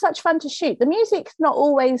 Yeah, it was such fun to shoot. The music's not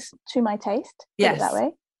always to my taste, put it that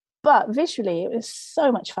way, but visually it was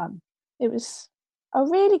so much fun. It was a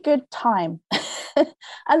really good time.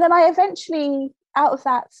 And then I eventually, out of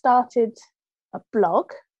that, started a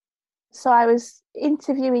blog. So I was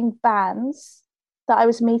interviewing bands that I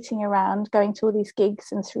was meeting around, going to all these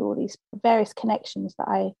gigs and through all these various connections that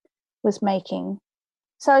I was making.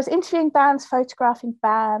 So I was interviewing bands, photographing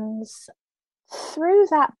bands. Through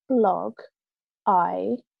that blog,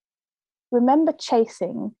 I remember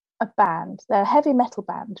chasing a band, they're a heavy metal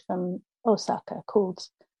band from Osaka called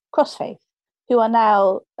Crossfaith, who are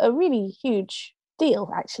now a really huge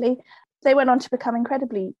deal, actually. They went on to become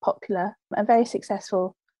incredibly popular and very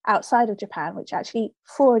successful outside of Japan, which actually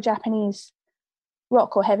for a Japanese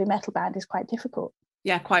rock or heavy metal band is quite difficult.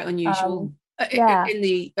 Yeah, quite unusual. In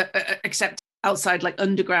the except outside like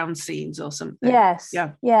underground scenes or something. Yes.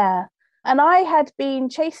 Yeah. And I had been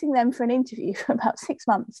chasing them for an interview for about 6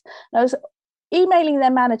 months. And I was emailing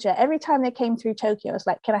their manager every time they came through Tokyo. I was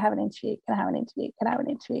like, can I have an interview? Can I have an interview? Can I have an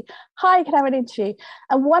interview? Hi, can I have an interview?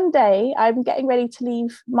 And one day I'm getting ready to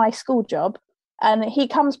leave my school job. And he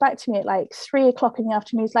comes back to me at like 3 o'clock in the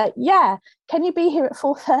afternoon. He's like, yeah, can you be here at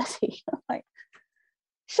 4:30? I'm like,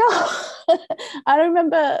 sure. I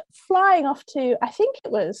remember flying off to, I think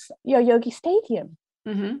it was Yoyogi Stadium.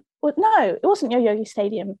 Mm-hmm. Well, no, it wasn't Yoyogi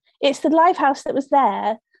Stadium. It's the live house that was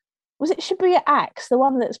there. Was it Shibuya Axe, the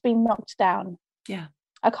one that's been knocked down? Yeah.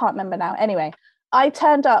 I can't remember now. Anyway, I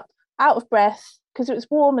turned up out of breath because it was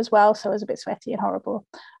warm as well, so I was a bit sweaty and horrible.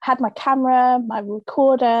 I had my camera, my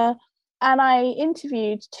recorder, and I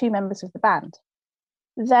interviewed 2 members of the band.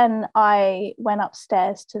 Then I went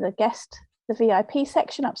upstairs to the VIP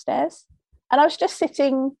section upstairs, and I was just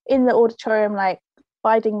sitting in the auditorium, like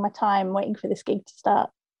biding my time, waiting for this gig to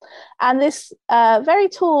start. And this very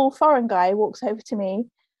tall foreign guy walks over to me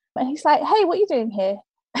and he's like, hey, what are you doing here?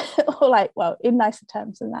 Or like, well, in nicer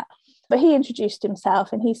terms than that. But he introduced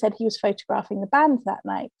himself and he said he was photographing the band that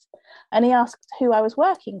night. And he asked who I was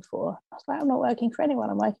working for. I was like, I'm not working for anyone.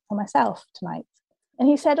 I'm working for myself tonight. And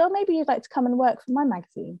he said, oh, maybe you'd like to come and work for my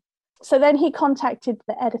magazine. So then he contacted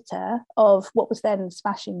the editor of what was then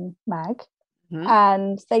Smashing Mag,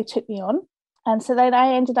 and they took me on. And so then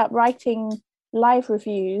I ended up writing live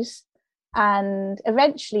reviews and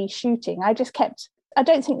eventually shooting. I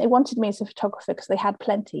don't think they wanted me as a photographer because they had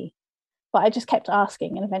plenty, but I just kept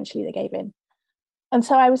asking and eventually they gave in. And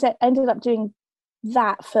so I ended up doing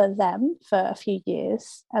that for them for a few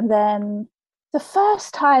years. And then the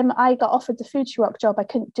first time I got offered the Fuji Rock job, I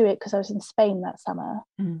couldn't do it because I was in Spain that summer.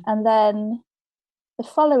 And then the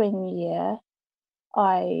following year,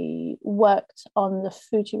 I worked on the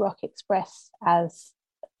Fuji Rock Express as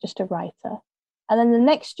just a writer. And then the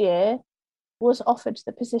next year was offered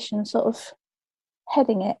the position, sort of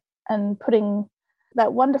heading it and putting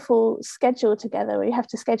that wonderful schedule together where you have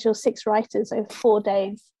to schedule 6 writers over 4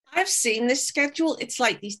 days. I've seen this schedule. It's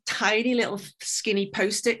like these tiny little skinny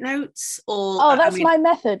post-it notes. That's my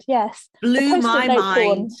method, yes. Blew my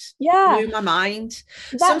mind. Yeah. Blew my mind.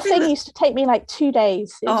 That thing used to take me like 2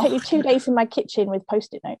 days. It would take me 2 days in my kitchen with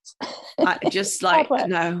post-it notes. I just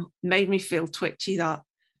made me feel twitchy, that.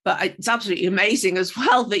 But it's absolutely amazing as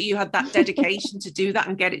well that you had that dedication to do that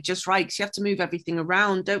and get it just right, because you have to move everything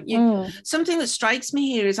around, don't you? Something that strikes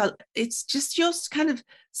me here is it's just your kind of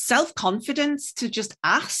self-confidence to just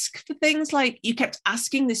ask for things. Like you kept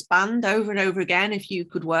asking this band over and over again if you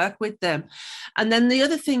could work with them. And then the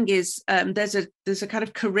other thing is there's a kind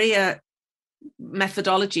of career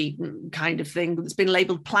methodology kind of thing that's been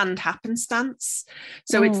labeled planned happenstance.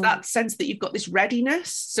 So it's that sense that you've got this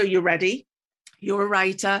readiness. So you're ready. You're a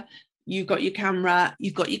writer, you've got your camera,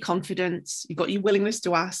 you've got your confidence, you've got your willingness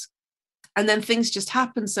to ask. And then things just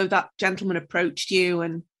happen. So that gentleman approached you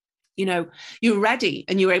and, you were ready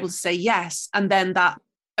and you were able to say yes. And then that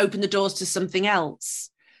opened the doors to something else,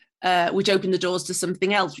 which opened the doors to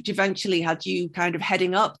something else, which eventually had you kind of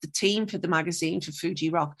heading up the team for the magazine for Fuji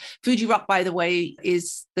Rock. Fuji Rock, by the way,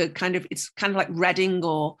 is it's kind of like Reading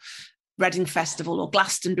or Reading Festival or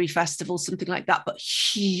Glastonbury Festival, something like that, but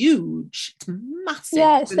huge. It's massive.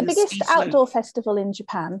 Yeah, it's the biggest outdoor festival in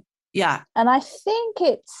Japan. Yeah. And I think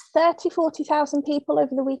it's 40,000 people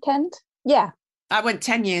over the weekend. Yeah. I went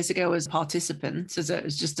 10 years ago as a participant, as it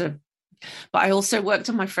was just but I also worked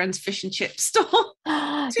on my friend's fish and chip store.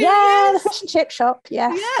 Yeah, the fish and chip shop.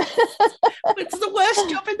 Yes. Yeah. It's the worst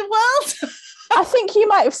job in the world. I think you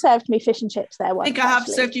might have served me fish and chips there once. I think I have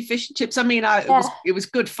served you fish and chips. I mean, it was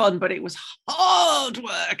good fun, but it was hard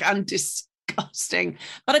work and disgusting.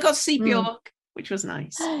 But I got to see Bjork, which was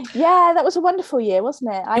nice. Yeah, that was a wonderful year,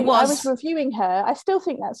 wasn't it? I was reviewing her. I still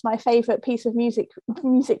think that's my favourite piece of music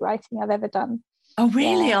writing I've ever done. Oh,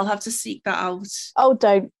 really? Yeah. I'll have to seek that out. Oh,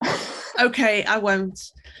 don't. Okay, I won't.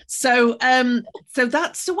 So where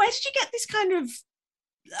did you get this kind of,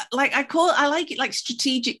 like, I like it like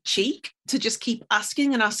strategic cheek to just keep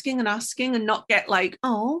asking and asking and asking and not get like,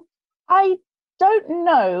 oh. I don't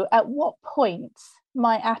know at what point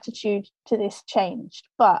my attitude to this changed,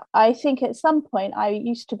 but I think at some point I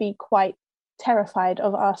used to be quite terrified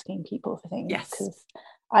of asking people for things because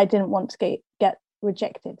I didn't want to get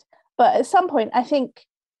rejected. But at some point, I think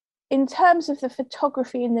in terms of the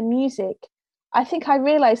photography and the music, I think I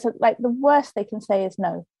realized that like the worst they can say is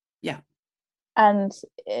no. Yeah. And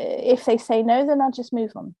if they say no, then I'll just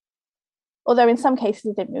move on. Although in some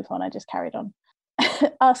cases I didn't move on, I just carried on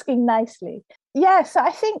asking nicely. Yeah, so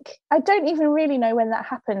I think I don't even really know when that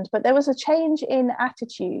happened, but there was a change in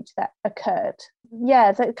attitude that occurred.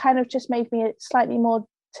 Yeah, that kind of just made me slightly more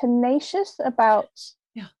tenacious about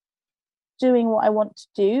doing what I want to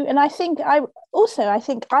do. And I think I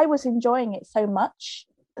was enjoying it so much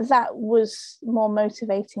that was more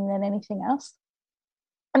motivating than anything else.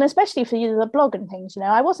 And especially for the blog and things,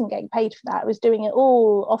 I wasn't getting paid for that. I was doing it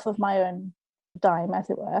all off of my own dime, as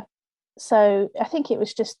it were. So I think it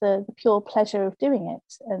was just the pure pleasure of doing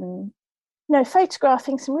it, and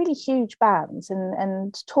photographing some really huge bands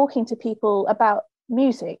and talking to people about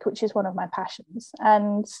music, which is one of my passions.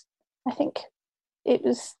 And I think it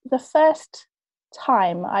was the first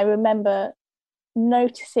time I remember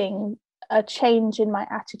noticing a change in my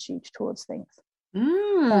attitude towards things.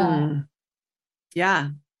 Yeah.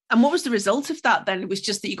 And what was the result of that then? It was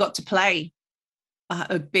just that you got to play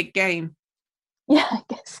a big game. Yeah, I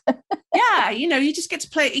guess. Yeah, you just get to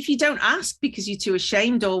play. If you don't ask because you're too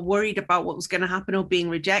ashamed or worried about what was going to happen or being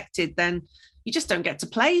rejected, then you just don't get to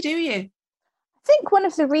play, do you? I think one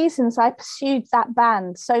of the reasons I pursued that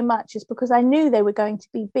band so much is because I knew they were going to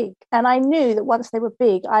be big. And I knew that once they were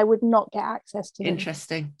big, I would not get access to them.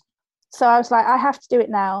 Interesting. So I was like, I have to do it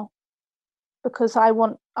now because I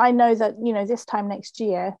know that, this time next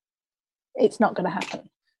year, it's not going to happen.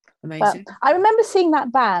 Amazing. But I remember seeing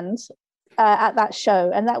that band at that show,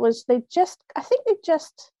 and I think they'd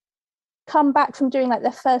just come back from doing like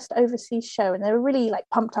their first overseas show, and they were really like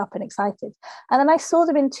pumped up and excited. And then I saw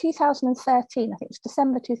them in 2013, I think it was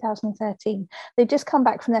December 2013. They'd just come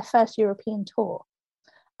back from their first European tour,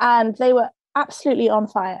 and they were absolutely on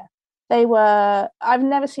fire. I've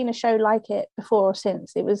never seen a show like it before or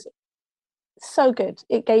since. It was so good.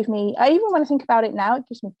 It gave me, I even when I think about it now, it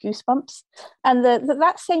gives me goosebumps. And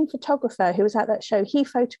that same photographer who was at that show, he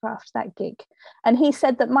photographed that gig, and he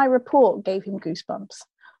said that my report gave him goosebumps.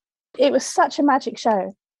 It was such a magic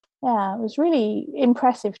show. Yeah, it was really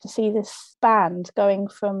impressive to see this band going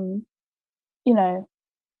from,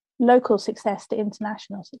 local success to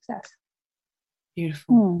international success.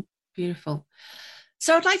 Beautiful. Beautiful.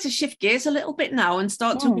 So I'd like to shift gears a little bit now and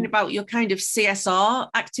start talking about your kind of CSR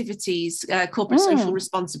activities, corporate social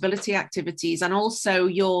responsibility activities, and also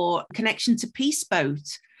your connection to Peace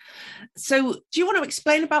Boat. So do you want to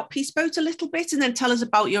explain about Peace Boat a little bit and then tell us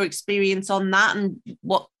about your experience on that and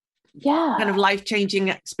what kind of life-changing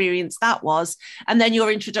experience that was, and then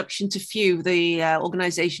your introduction to FEW, the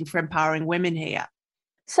organisation for empowering women here.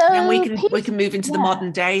 So then we can move into the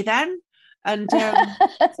modern day then. And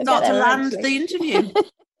start to land the interview.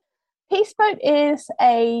 Peace Boat is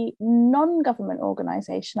a non-government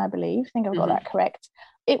organisation, I believe. I think I've got that correct.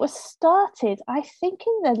 It was started, I think,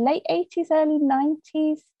 in the late 80s, early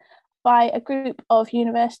 90s by a group of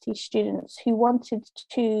university students who wanted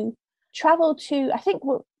to travel to, I think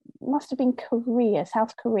what must have been Korea,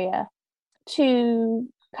 South Korea, to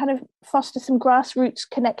kind of foster some grassroots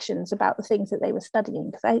connections about the things that they were studying.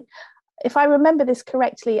 Because if I remember this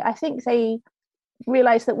correctly, I think they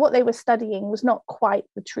realized that what they were studying was not quite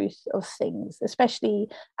the truth of things, especially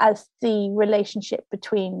as the relationship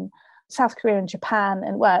between South Korea and Japan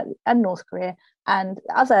and North Korea and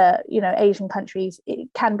other, Asian countries, it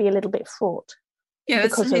can be a little bit fraught. Yeah,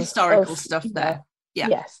 there's some historical stuff there. Yeah.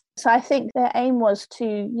 Yes. So I think their aim was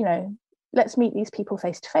to, let's meet these people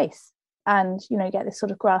face to face. and, get this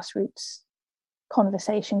sort of grassroots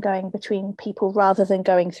conversation going between people rather than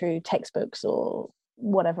going through textbooks or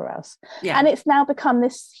whatever else. Yeah. And it's now become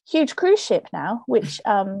this huge cruise ship now, which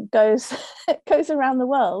goes around the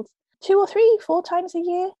world 2 or 3, 4 times a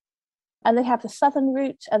year. And they have the southern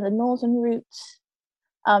route and the northern route.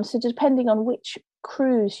 So depending on which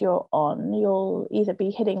cruise you're on, you'll either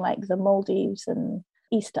be hitting like the Maldives and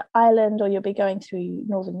Easter Island, or you'll be going through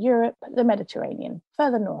Northern Europe, the Mediterranean,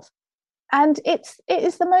 further north. And it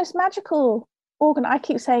is the most magical organ. I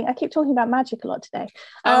keep talking about magic a lot today.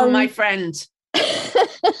 Oh, my friend.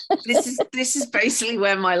 This is basically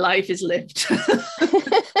where my life is lived.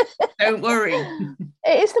 Don't worry.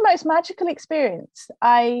 It is the most magical experience.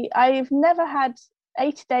 I've never had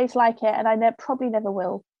 80 days like it, and I probably never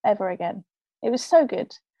will ever again. It was so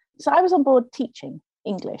good. So I was on board teaching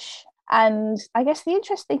English, and I guess the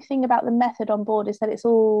interesting thing about the method on board is that it's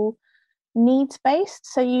all needs based.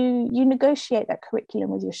 So you negotiate that curriculum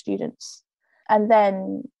with your students, and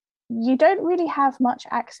then you don't really have much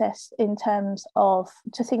access in terms of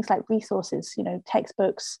to things like resources,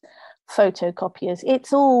 textbooks, photocopiers.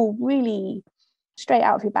 It's all really straight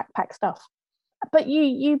out of your backpack stuff. But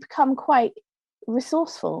you become quite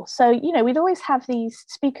resourceful. So, we'd always have these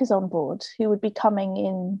speakers on board who would be coming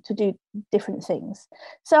in to do different things.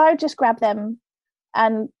 So I would just grab them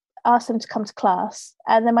and ask them to come to class.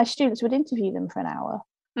 And then my students would interview them for an hour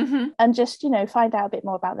and just, find out a bit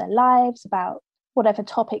more about their lives, about whatever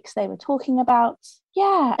topics they were talking about.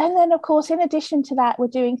 Yeah. And then, of course, in addition to that, we're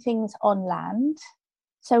doing things on land.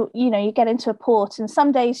 So, you get into a port and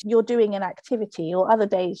some days you're doing an activity, or other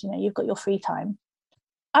days, you've got your free time.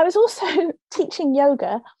 I was also teaching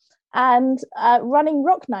yoga and running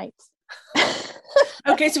rock nights.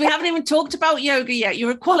 Okay, so we haven't even talked about yoga yet.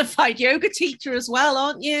 You're a qualified yoga teacher as well,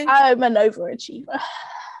 aren't you? I'm an overachiever.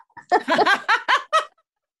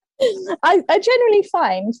 I generally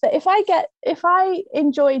find that if I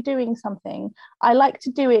enjoy doing something, I like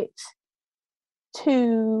to do it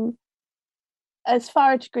to as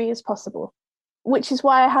far a degree as possible, which is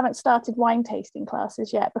why I haven't started wine tasting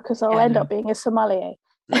classes yet, because I'll end up being a sommelier.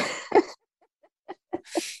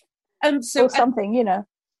 So or something,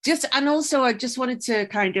 and also I just wanted to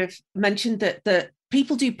kind of mention that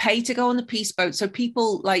people do pay to go on the Peace Boat. So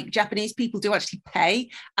people, like Japanese people, do actually pay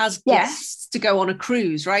as guests to go on a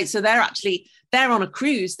cruise, right? So they're on a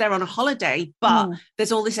cruise, they're on a holiday, but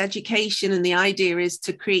there's all this education, and the idea is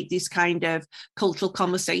to create these kind of cultural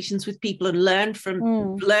conversations with people and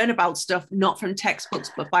learn about stuff, not from textbooks,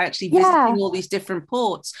 but by actually visiting all these different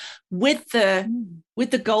ports with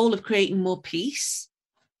the goal of creating more peace.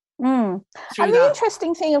 And the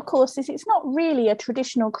interesting thing, of course, is it's not really a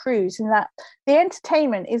traditional cruise in that the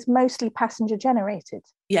entertainment is mostly passenger generated.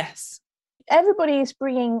 Yes. Everybody is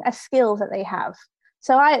bringing a skill that they have.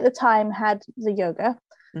 So I, at the time, had the yoga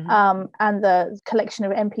and the collection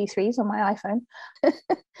of MP3s on my iPhone.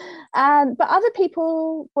 But other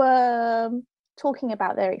people were talking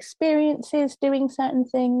about their experiences doing certain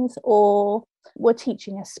things, or were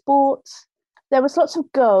teaching a sport. There was lots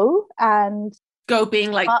of Go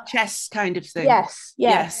being like chess kind of thing.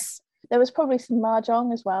 Yes. There was probably some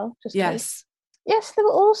mahjong as well. Yes, there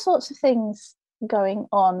were all sorts of things going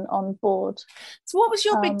on board. So what was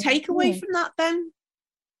your big takeaway from that then?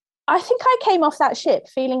 I think I came off that ship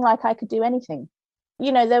feeling like I could do anything.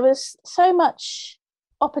 There was so much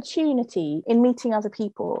opportunity in meeting other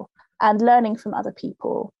people and learning from other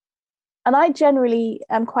people. And I generally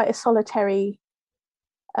am quite a solitary.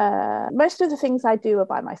 Most of the things I do are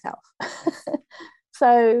by myself.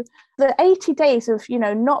 So the 80 days of,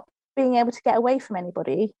 not being able to get away from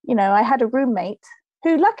anybody, I had a roommate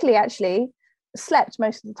who luckily actually slept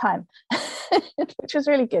most of the time, which was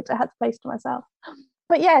really good. I had the place to myself.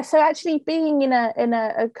 But yeah, so actually being in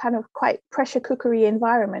a kind of quite pressure cookery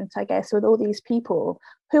environment, I guess, with all these people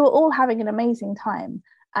who are all having an amazing time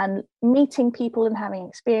and meeting people and having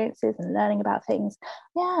experiences and learning about things.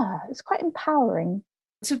 Yeah, it's quite empowering.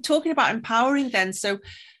 So talking about empowering then, so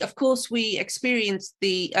of course we experienced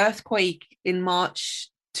the earthquake in March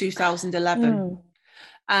 2011.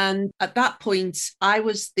 And at that point, I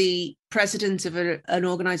was the president of an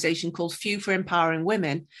organization called Few for Empowering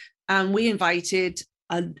Women. And we invited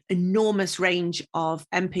an enormous range of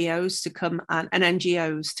NPOs to come and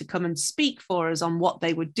NGOs to come and speak for us on what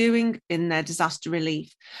they were doing in their disaster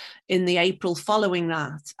relief in the April following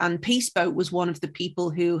that. And Peace Boat was one of the people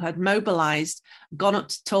who had mobilized, gone up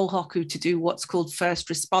to Tohoku to do what's called first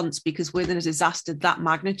response, because within a disaster that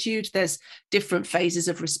magnitude, there's different phases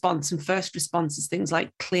of response, and first response is things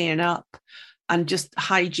like clearing up and just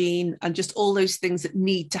hygiene and just all those things that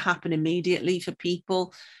need to happen immediately for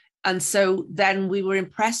people And so then we were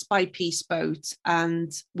impressed by Peace Boat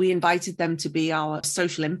and we invited them to be our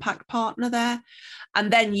social impact partner there.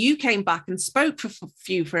 And then you came back and spoke for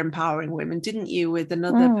Few for Empowering Women, didn't you, with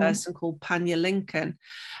another person called Panya Lincoln.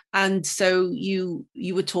 And so you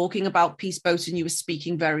were talking about Peace Boat and you were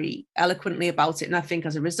speaking very eloquently about it. And I think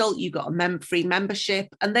as a result, you got a free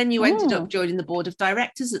membership. And then you ended up joining the board of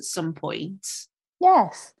directors at some point.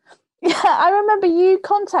 Yes. Yeah, I remember you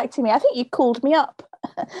contacting me. I think you called me up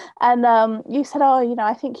and you said, oh, you know,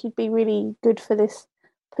 I think you'd be really good for this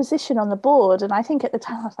position on the board. And I think at the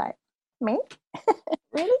time I was like, me?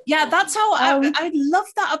 Really? Yeah, that's how I love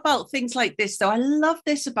that about things like this, though. I love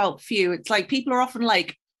this about Few. It's like people are often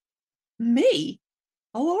like, me?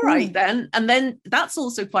 Oh, all right then. And then that's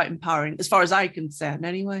also quite empowering as far as I'm concerned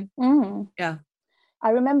anyway. Yeah. I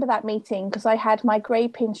remember that meeting because I had my grey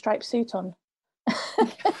pinstripe suit on.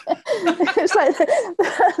 It's like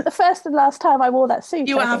the first and last time I wore that suit.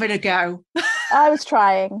 You were having a go. I was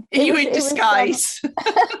trying. You were in disguise.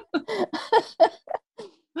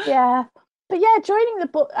 Yeah, but yeah, joining the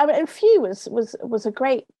book. I mean, Few was a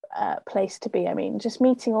great place to be. I mean, just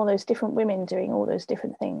meeting all those different women doing all those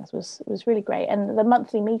different things was really great. And the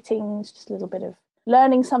monthly meetings, just a little bit of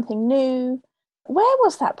learning something new. Where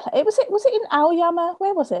was that place? Was it in Aoyama?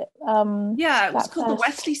 Where was it? Yeah, it was called the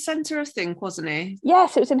Wesley Centre, I think, wasn't it?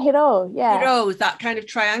 Yes, it was in Hiro. Yeah, Hiro, that kind of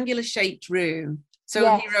triangular shaped room. So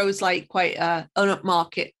yes. Hiro is like quite an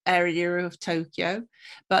upmarket area of Tokyo,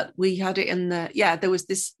 but we had it in there was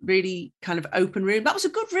this really kind of open room. That was a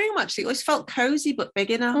good room, actually. It always felt cozy, but big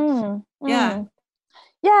enough. Yeah.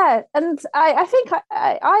 Yeah, and I think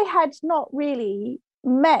I had not really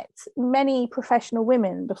met many professional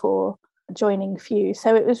women before joining Few,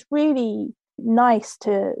 so it was really nice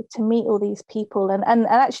to meet all these people and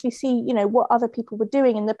actually see, you know, what other people were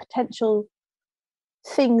doing and the potential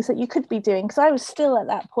things that you could be doing, because I was still at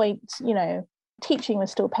that point, you know, teaching was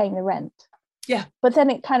still paying the rent. Yeah, but then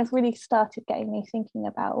it kind of really started getting me thinking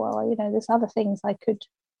about, well, you know, there's other things I could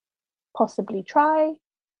possibly try.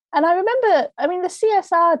 And I remember, I mean, the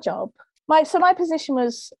CSR job, my position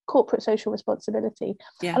was corporate social responsibility.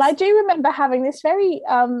 Yes. And I do remember having this very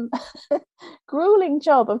grueling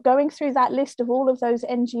job of going through that list of all of those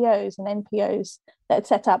NGOs and NPOs that had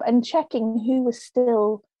set up and checking who was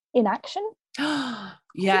still in action.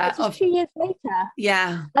 Yeah. A few years later.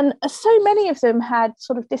 Yeah. And so many of them had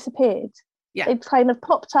sort of disappeared. Yeah. They'd kind of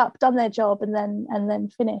popped up, done their job and then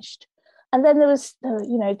finished. And then there was,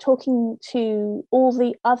 you know, talking to all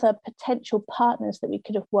the other potential partners that we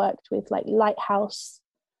could have worked with, like Lighthouse.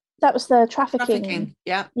 That was the trafficking.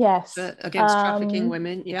 Yeah. Yes. Against trafficking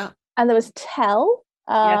women. Yeah. And there was TEL.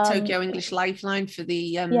 Tokyo English Lifeline for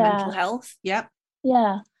the mental health. Yeah.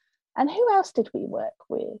 Yeah. And who else did we work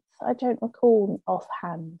with? I don't recall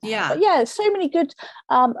offhand. Yeah. But yeah, so many good.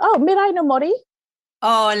 Mirai no Mori.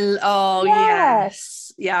 Oh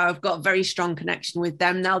yes. Yeah, I've got a very strong connection with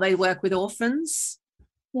them. Now they work with orphans.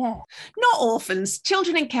 Yeah. Not orphans,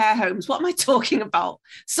 children in care homes. What am I talking about?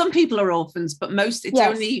 Some people are orphans, but it's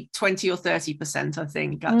only 20 or 30%, I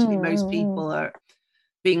think. Actually, most people are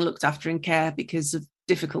being looked after in care because of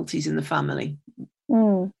difficulties in the family.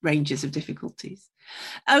 Ranges of difficulties.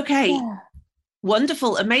 Okay. Yeah.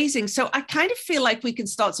 Wonderful, amazing. So I kind of feel like we can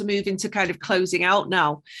start to move into kind of closing out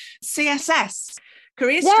now. CSS.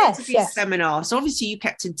 Career Strategy Seminar. So obviously you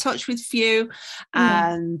kept in touch with Few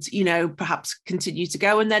and, you know, perhaps continue to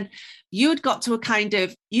go. And then you'd got to a kind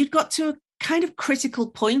of critical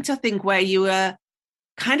point, I think, where you were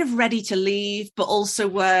kind of ready to leave, but also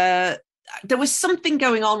there was something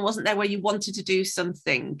going on, wasn't there, where you wanted to do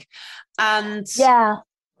something. And yeah.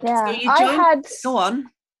 So you joined, go on.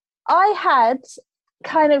 I had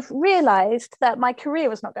kind of realized that my career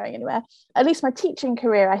was not going anywhere. At least my teaching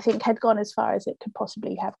career, I think, had gone as far as it could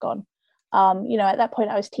possibly have gone. You know, at that point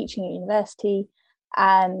I was teaching at university,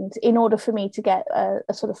 and in order for me to get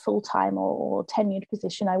a sort of full-time or tenured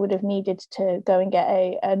position, I would have needed to go and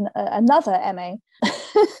get another MA,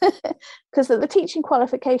 because the teaching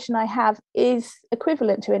qualification I have is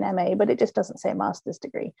equivalent to an MA, but it just doesn't say master's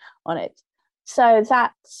degree on it. So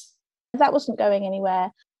that wasn't going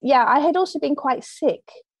anywhere. Yeah, I had also been quite sick.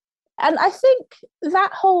 And I think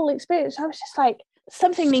that whole experience, I was just like,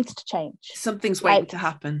 something needs to change. Something's waiting to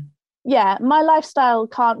happen. Yeah, my lifestyle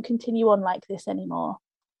can't continue on like this anymore.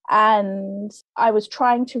 And I was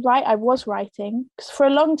trying to write. I was writing, because for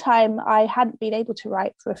a long time I hadn't been able to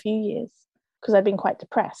write for a few years because I'd been quite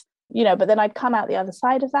depressed, you know, but then I'd come out the other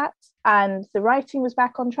side of that and the writing was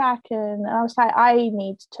back on track, and I was like, I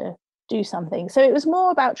need to do something. So it was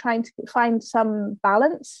more about trying to find some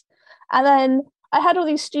balance. And then I had all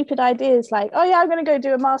these stupid ideas like, oh yeah, I'm going to go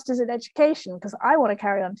do a master's in education because I want to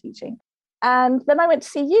carry on teaching. And then I went to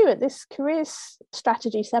see you at this careers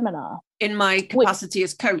strategy seminar. In my capacity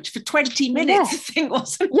as coach for 20 minutes, I think,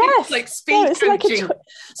 wasn't it? Yes. Like speed coaching.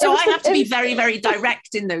 So I had to be very, very was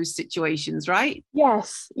direct in those situations, right?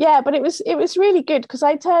 Yes. Yeah. But it was really good because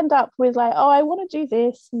I turned up with like, oh, I want to do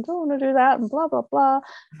this and I want to do that and blah, blah, blah.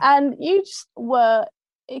 And you just were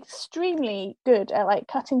extremely good at like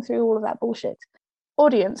cutting through all of that bullshit.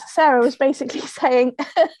 Audience, Sarah was basically saying,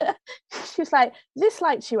 she was like, this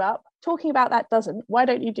lights you up. Talking about that doesn't. Why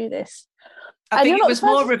don't you do this? I think it was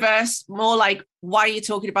more reverse, more like, why are you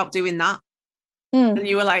talking about doing that? And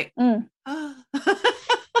you were like,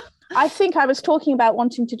 I think I was talking about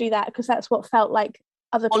wanting to do that because that's what felt like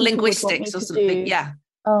other people or linguistics or something. Do. Yeah.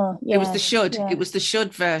 Oh, yeah. It was the should. Yeah. It was the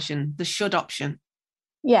should version, the should option.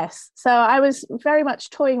 Yes. So I was very much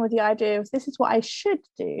toying with the idea of this is what I should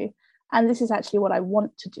do. And this is actually what I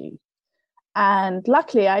want to do. And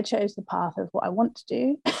luckily, I chose the path of what I want to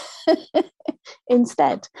do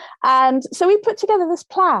instead. And so we put together this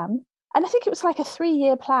plan. And I think it was like a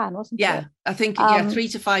 3-year plan, wasn't it? Yeah, I think, 3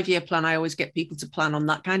 to 5 year plan. I always get people to plan on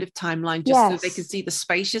that kind of timeline just so they can see the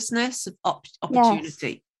spaciousness of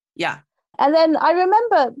opportunity. Yeah. And then I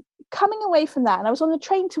remember coming away from that and I was on the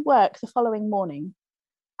train to work the following morning.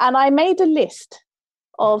 And I made a list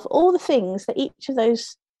of all the things that each of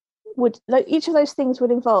those things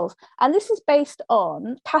would involve. And this is based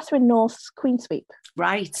on Catherine North's Queen Sweep.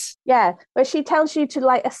 Right. Yeah, where she tells you to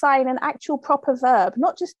like assign an actual proper verb,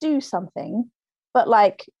 not just do something, but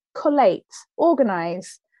like collate,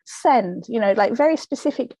 organize, send, like very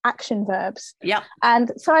specific action verbs. Yeah.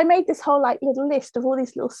 And so I made this whole like little list of all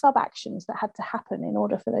these little sub actions that had to happen in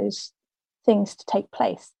order for those things to take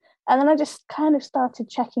place. And then I just kind of started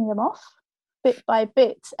checking them off bit by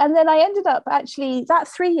bit. And then I ended up actually, that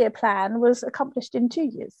 3-year plan was accomplished in 2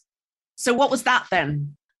 years. So what was that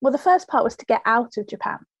then? Well, the first part was to get out of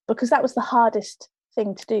Japan because that was the hardest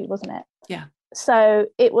thing to do, wasn't it? Yeah. So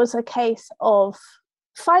it was a case of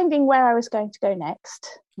finding where I was going to go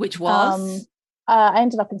next. Which was? I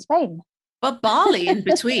ended up in Spain. But Bali in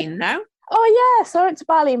between, no? Oh yeah, so I went to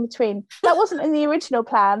Bali in between. That wasn't in the original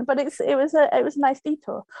plan, but it was a nice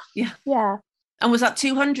detour. Yeah. Yeah. And was that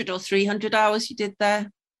 200 or 300 hours you did there?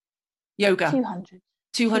 Yoga?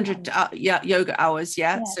 200 yoga hours,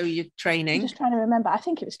 yeah. So you're training. I'm just trying to remember. I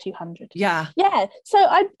think it was 200. Yeah. Yeah. So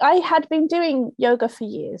I had been doing yoga for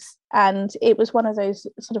years and it was one of those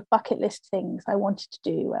sort of bucket list things I wanted to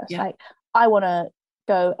do where it's like, I want to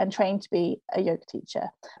go and train to be a yoga teacher.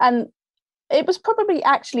 And it was probably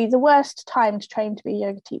actually the worst time to train to be a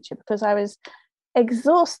yoga teacher because I was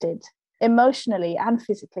exhausted emotionally and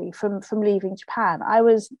physically from leaving Japan. I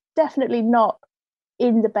was definitely not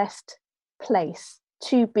in the best place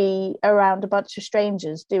to be around a bunch of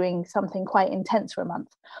strangers doing something quite intense for a month.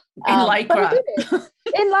 In Lycra. But I did it.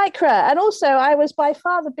 In Lycra. And also I was by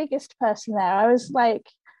far the biggest person there. I was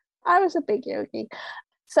a big yogi.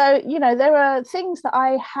 So, there were things that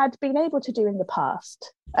I had been able to do in the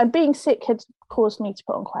past, and being sick had caused me to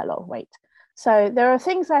put on quite a lot of weight. So there are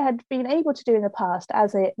things I had been able to do in the past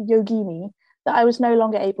as a yogini that I was no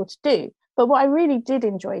longer able to do. But what I really did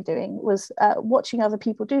enjoy doing was watching other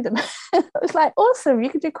people do them. It was like, awesome, you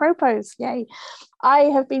can do crow pose, yay. I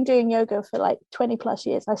have been doing yoga for like 20 plus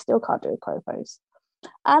years. I still can't do a crow pose.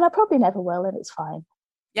 And I probably never will, and it's fine.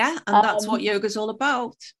 Yeah, and that's what yoga's all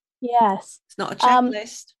about. Yes. It's not a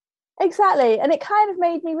checklist. Exactly. And it kind of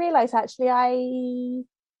made me realise, actually, I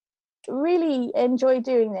really enjoy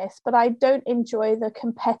doing this, but I don't enjoy the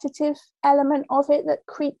competitive element of it that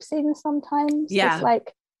creeps in sometimes. Yeah. It's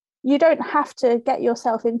like you don't have to get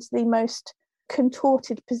yourself into the most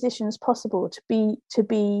contorted positions possible to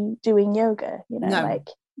be doing yoga, like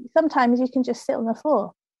sometimes you can just sit on the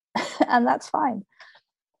floor and that's fine.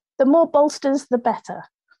 The more bolsters the better.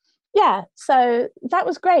 Yeah, so that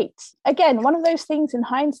was great. Again, one of those things in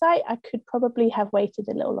hindsight I could probably have waited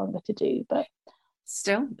a little longer to do, but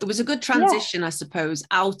still, it was a good transition, I suppose,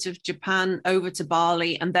 out of Japan over to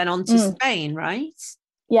Bali and then on to Spain, right?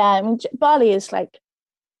 Yeah, I mean, Bali is like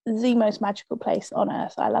the most magical place on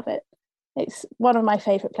earth. I love it. It's one of my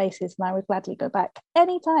favorite places and I would gladly go back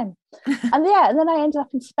anytime. And then I ended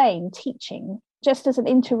up in Spain teaching just as an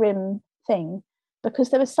interim thing because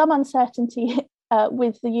there was some uncertainty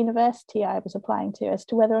with the university I was applying to as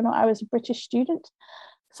to whether or not I was a British student.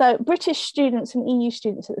 So British students and EU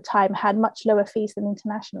students at the time had much lower fees than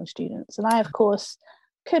international students. And I, of course,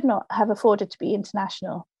 could not have afforded to be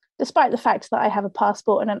international, despite the fact that I have a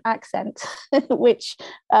passport and an accent, which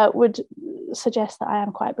would suggest that I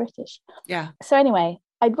am quite British. Yeah. So anyway,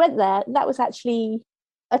 I went there. That was actually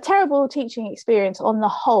a terrible teaching experience on the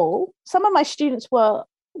whole. Some of my students were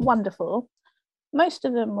wonderful. Most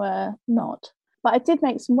of them were not, but I did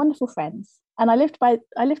make some wonderful friends. And I lived by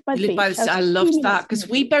the beach. I loved that because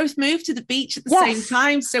we both moved to the beach at the same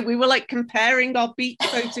time. So we were like comparing our beach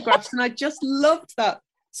photographs, and I just loved that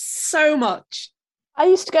so much. I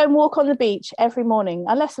used to go and walk on the beach every morning,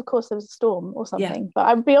 unless of course there was a storm or something. But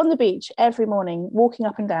I would be on the beach every morning, walking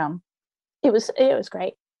up and down. It was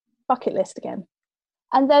great. Bucket list again.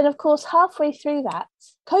 And then of course halfway through that,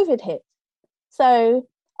 COVID hit. So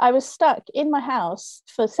I was stuck in my house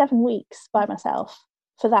for 7 weeks by myself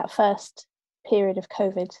for that first period of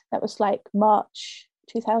COVID. That was like March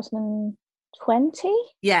 2020.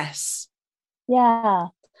 Yes. Yeah.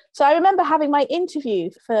 So I remember having my interview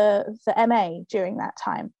for the MA during that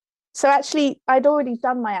time. So actually I'd already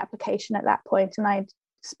done my application at that point, and I'd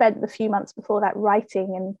spent the few months before that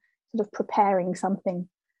writing and sort of preparing something.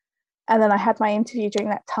 And then I had my interview during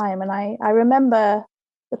that time. And I remember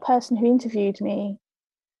the person who interviewed me,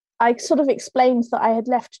 I sort of explained that I had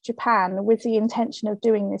left Japan with the intention of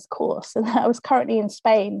doing this course and that I was currently in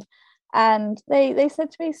Spain. And they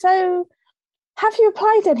said to me, so have you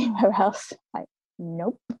applied anywhere else? Like,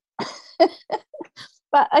 nope.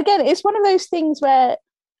 But again, it's one of those things where,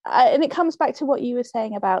 and it comes back to what you were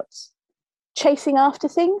saying about chasing after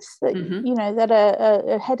things that, you know, that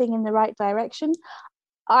are heading in the right direction.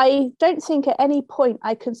 I don't think at any point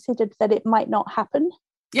I considered that it might not happen.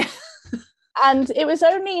 Yeah. And it was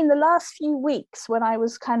only in the last few weeks when I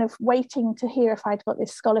was kind of waiting to hear if I'd got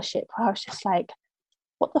this scholarship, I was just like,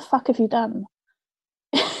 what the fuck have you done?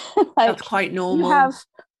 Like, that's quite normal.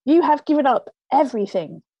 You have given up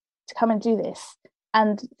everything to come and do this.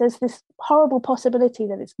 And there's this horrible possibility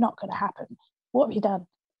that it's not going to happen. What have you done?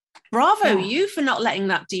 Bravo you for not letting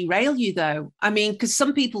that derail you, though. I mean, because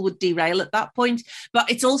some people would derail at that point, but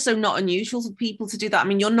it's also not unusual for people to do that. I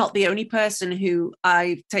mean, you're not the only person who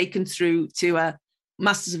I've taken through to a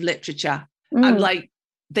Masters of Literature. And like,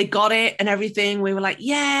 they got it and everything. We were like,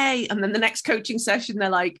 yay. And then the next coaching session, they're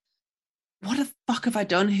like, what the fuck have I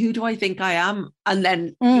done? Who do I think I am? And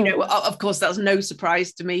then, you know, of course, that's no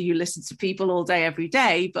surprise to me who listens to people all day, every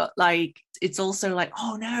day. But like, it's also like,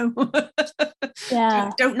 oh no,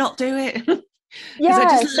 don't not do it. Because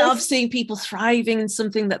I just love seeing people thriving in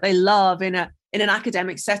something that they love in an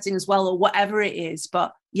academic setting as well, or whatever it is.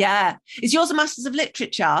 But yeah, is yours a Masters of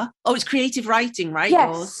Literature? Oh, it's creative writing, right?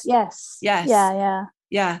 Yes.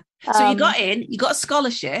 Yeah. So you got a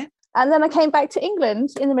scholarship. And then I came back to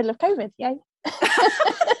England in the middle of COVID. Yay.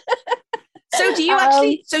 So do you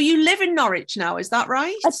actually, so you live in Norwich now, is that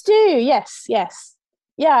right? I do, yes.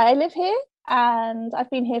 Yeah, I live here and I've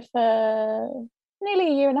been here for nearly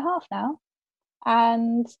a year and a half now.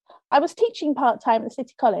 And I was teaching part-time at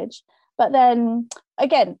City College, but then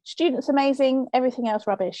again, students amazing, everything else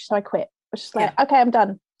rubbish. So I quit. I was just like, okay, I'm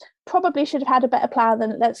done. Probably should have had a better plan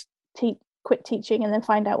than let's quit teaching and then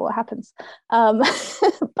find out what happens.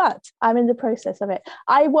 But I'm in the process of it.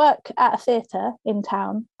 I work at a theatre in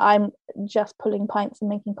town. I'm just pulling pints and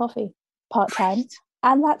making coffee part-time,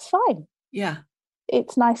 and that's fine. Yeah.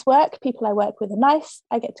 It's nice work. People I work with are nice.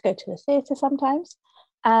 I get to go to the theatre sometimes.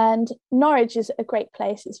 And Norwich is a great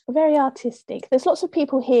place. It's very artistic. There's lots of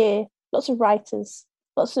people here, lots of writers,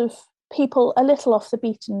 lots of people a little off the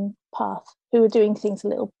beaten path who are doing things a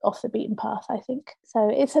little off the beaten path, I think. So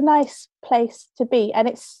it's a nice place to be, and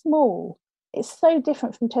it's small. It's so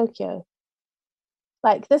different from Tokyo.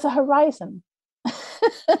 Like, there's a horizon.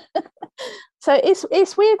 So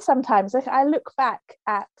it's weird sometimes. Like, I look back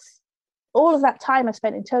at all of that time I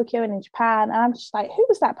spent in Tokyo and in Japan, and I'm just like, who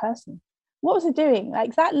was that person? What was it doing?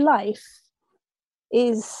 Like, that life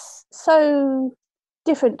is so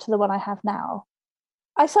different to the one I have now.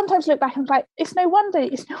 I sometimes look back and I'm like, it's no wonder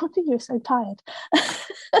you were so tired.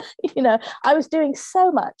 You know, I was doing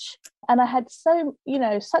so much, and I had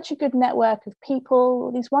such a good network of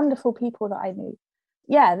people, these wonderful people that I knew.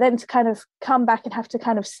 Yeah, then to kind of come back and have to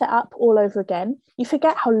kind of set up all over again, you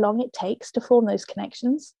forget how long it takes to form those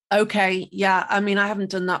connections. Okay, yeah. I mean, I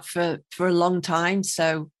haven't done that for a long time.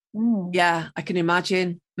 So yeah, I can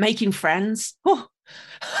imagine making friends. Oh.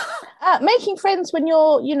 Making friends when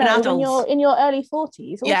you're, when you're in your early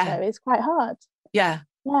 40s also is quite hard. Yeah.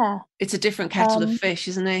 Yeah. It's a different kettle of fish,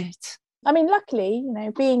 isn't it? I mean, luckily,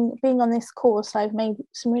 being on this course, I've made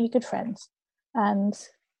some really good friends, and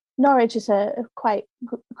Norwich is a quite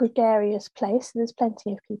gregarious place. There's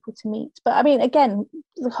plenty of people to meet. But I mean, again,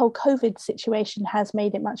 the whole COVID situation has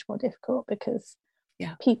made it much more difficult because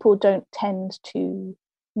people don't tend to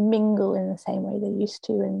mingle in the same way they used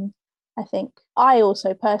to. And I think I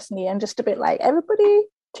also personally am just a bit like, everybody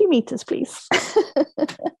 2 meters, please.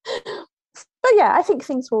 But yeah, I think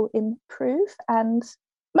things will improve. And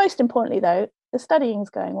most importantly, though, the studying's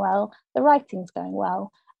going well, the writing's going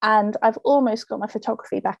well, and I've almost got my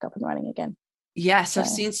photography back up and running again. Yes, I've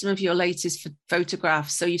seen some of your latest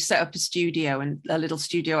photographs. So you've set up a studio and a little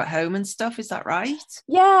studio at home and stuff. Is that right?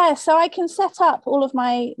 Yeah, so I can set up all of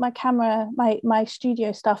my camera, my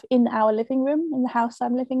studio stuff in our living room in the house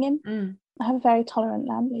I'm living in. I have a very tolerant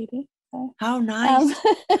landlady. So. How nice.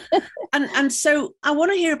 And so I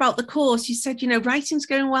want to hear about the course. You said, writing's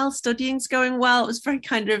going well, studying's going well. It was very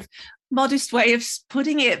kind of modest way of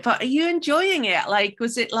putting it, but are you enjoying it? Like,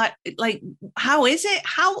 was it like how is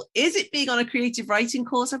it being on a creative writing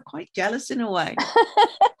course? I'm quite jealous in a way.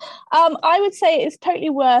 I would say it's totally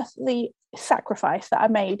worth the sacrifice that I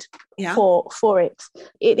made for it.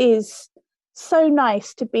 It is so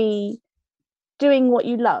nice to be doing what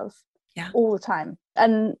you love all the time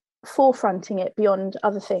and forefronting it beyond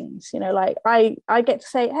other things. Like I get to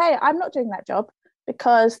say, hey, I'm not doing that job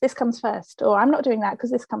because this comes first, or I'm not doing that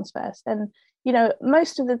because this comes first. And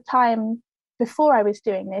most of the time before I was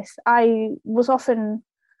doing this, I was often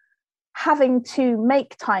having to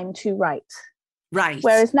make time to write,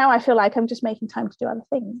 whereas now I feel like I'm just making time to do other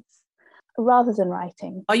things rather than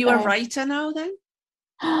writing. Are you a writer now then?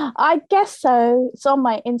 I guess so. It's on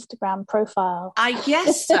my Instagram profile. I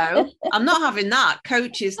guess so. I'm not having that.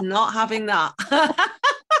 Coach is not having that.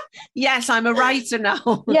 Yes, I'm a writer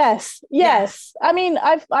now. Yes. I mean,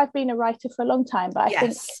 I've been a writer for a long time, but I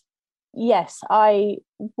think, yes, I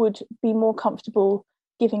would be more comfortable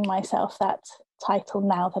giving myself that title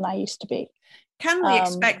now than I used to be. Can we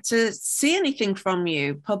expect to see anything from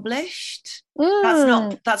you published?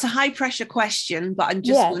 That's a high pressure question, but I'm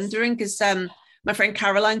just wondering because my friend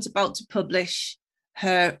Caroline's about to publish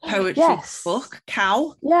her poetry book,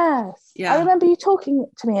 Cow. Yes. Yeah. I remember you talking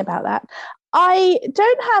to me about that. I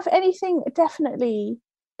don't have anything definitely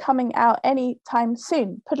coming out anytime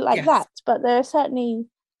soon, put it like that, but there are certainly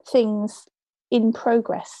things in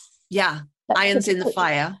progress. Yeah, irons in the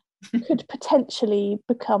fire. Could potentially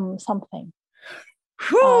become something.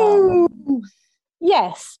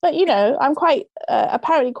 Yes, but I'm quite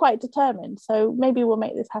apparently quite determined, so maybe we'll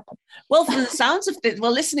make this happen. Well, from the sounds of it,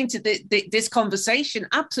 listening to this conversation,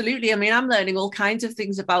 absolutely. I mean, I'm learning all kinds of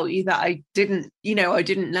things about you that I didn't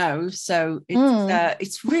know. So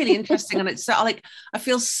it's really interesting, and it's like I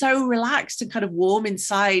feel so relaxed and kind of warm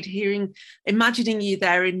inside, imagining you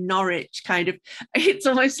there in Norwich. Kind of, it's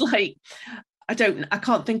almost like. I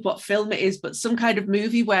can't think what film it is, but some kind of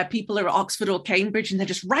movie where people are at Oxford or Cambridge and they're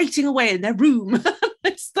just writing away in their room.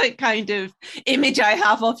 It's the kind of image I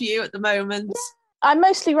have of you at the moment. I'm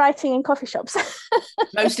mostly writing in coffee shops.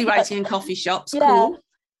 Mostly writing in coffee shops. Yeah. Cool.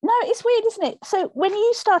 No, it's weird, isn't it? So when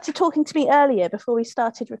you started talking to me earlier, before we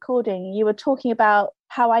started recording, you were talking about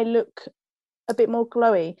how I look a bit more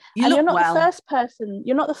glowy. You're not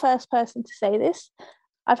the first person to say this.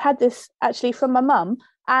 I've had this actually from my mum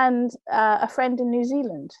and a friend in New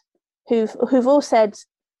Zealand who've all said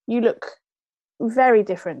you look very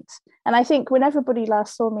different. And I think when everybody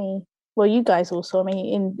last saw me, well, you guys all saw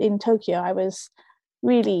me in Tokyo, I was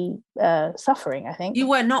really suffering, I think. You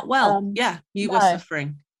were not well. You were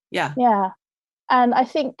suffering. Yeah. And I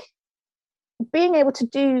think being able to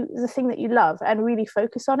do the thing that you love and really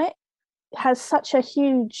focus on it has such a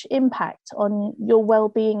huge impact on your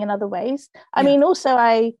well-being in other ways. I mean, also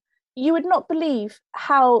you would not believe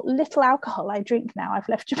how little alcohol I drink now I've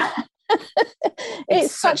left Japan.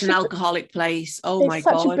 It's such an alcoholic place. Oh my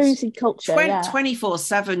God. It's such a boozy culture.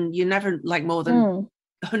 24/7, you're never like more than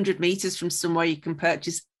 100 meters from somewhere you can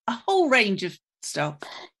purchase a whole range of stuff.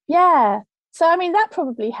 Yeah. So, I mean, that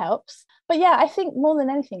probably helps. But yeah, I think more than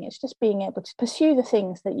anything, it's just being able to pursue the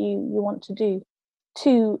things that you want to do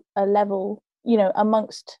to a level,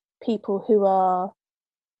 amongst people who are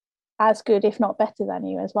as good, if not better than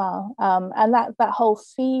you as well. And that whole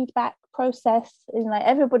feedback process is like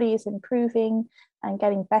everybody is improving and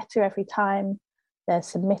getting better every time they're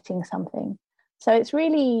submitting something. So it's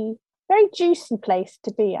really very juicy place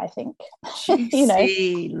to be, I think.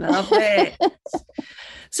 Juicy, love it.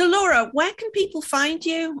 So Laura, where can people find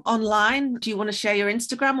you online? Do you want to share your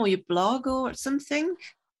Instagram or your blog or something?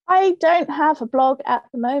 I don't have a blog at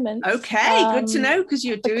the moment. Okay, good to know, because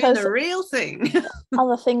you're doing the real thing.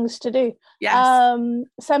 Other things to do. Yes.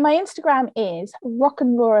 So my Instagram is Rock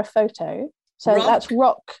and Laura Photo. So that's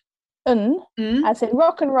rock as in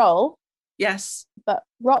rock and roll. Yes. But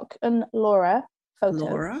Rock and Laura Photo.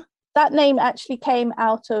 Laura. That name actually came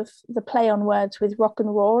out of the play on words with rock and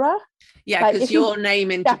Rora. Yeah, because your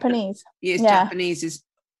name in Japanese. Japanese is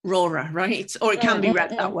Rora, right? Or it can be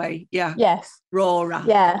read that way. Yeah. Yes. Rora.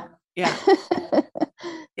 Yeah. Yeah.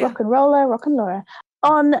 Rock and roller, rock and Laura.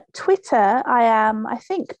 On Twitter, I am, I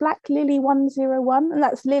think, Black Lily 101, and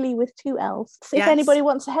that's Lily with 2 L's. So if anybody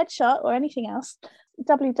wants a headshot or anything else,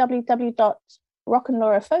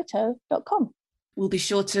 www.rockandlauraphoto.com. We'll be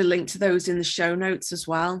sure to link to those in the show notes as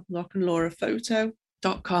well,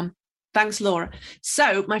 rockandlauraphoto.com. Thanks, Laura.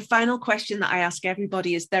 So my final question that I ask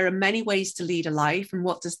everybody is, there are many ways to lead a life, and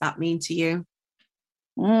what does that mean to you?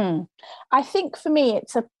 I think for me,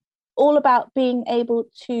 it's all about being able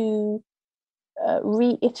to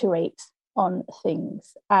reiterate on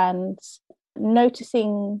things and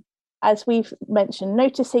noticing, as we've mentioned,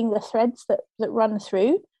 noticing the threads that run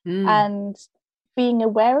through and being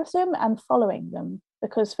aware of them and following them,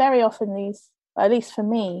 because very often these, at least for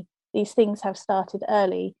me, these things have started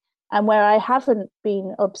early, and where I haven't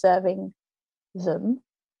been observing them,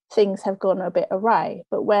 things have gone a bit awry.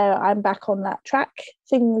 But where I'm back on that track,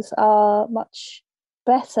 things are much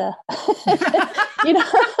better. You know,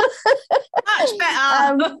 much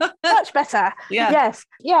better. Much better. Yeah. Yes.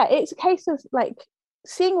 Yeah. It's a case of like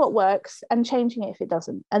seeing what works and changing it if it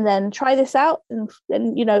doesn't, and then try this out and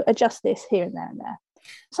you know, adjust this here and there and there.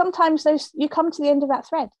 Sometimes you come to the end of that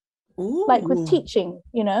thread. Ooh. Like with teaching,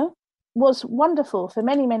 you know, was wonderful for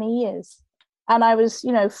many, many years. And I was,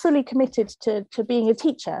 you know, fully committed to being a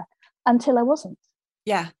teacher until I wasn't.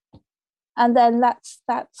 Yeah. And then that's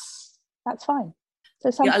fine.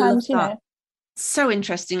 So sometimes, you know. So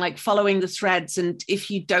interesting, like following the threads, and if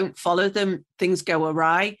you don't follow them, things go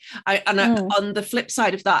awry. On the flip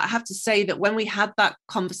side of that, I have to say that when we had that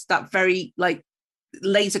very like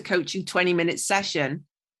laser coaching 20-minute session,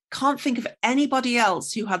 can't think of anybody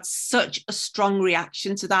else who had such a strong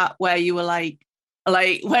reaction to that, where you were like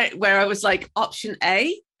where I was like, option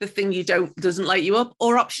A, the thing doesn't light you up,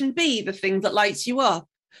 or option B, the thing that lights you up.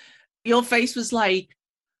 Your face was like,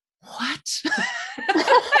 what?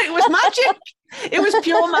 It was magic. It was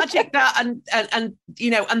pure magic. That and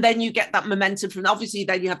you know, and then you get that momentum from, obviously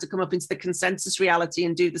then you have to come up into the consensus reality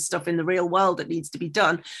and do the stuff in the real world that needs to be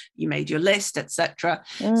done. You made your list, etc.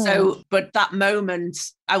 So, but that moment,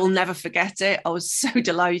 I will never forget it. I was so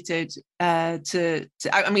delighted I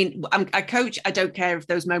mean, I coach. I don't care if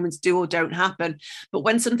those moments do or don't happen, but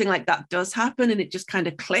when something like that does happen and it just kind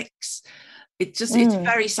of clicks, it's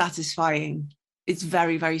very satisfying. It's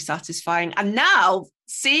very, very satisfying. And now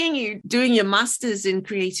seeing you doing your master's in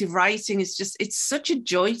creative writing is it's such a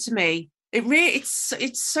joy to me. It really, it's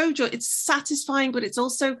so joy. It's satisfying, but it's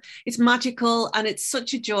magical, and it's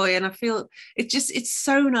such a joy. And I feel it's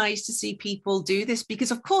so nice to see people do this, because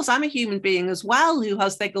of course I'm a human being as well, who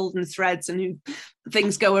has their golden threads and who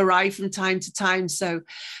things go awry from time to time. So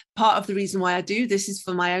part of the reason why I do this is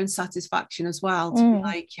for my own satisfaction as well, to be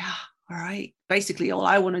like, yeah, all right. Basically, all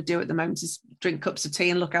I want to do at the moment is drink cups of tea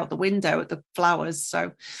and look out the window at the flowers.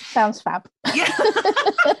 So sounds fab. Yeah.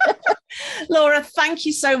 Laura, thank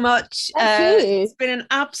you so much. Thank you. It's been an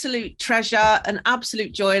absolute treasure, an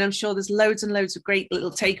absolute joy, and I'm sure there's loads and loads of great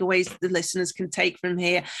little takeaways that the listeners can take from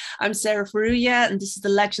here. I'm Sarah Faruya, and this is the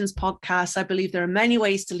Legends Podcast. I believe there are many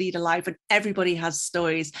ways to lead a life, and everybody has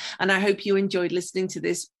stories. And I hope you enjoyed listening to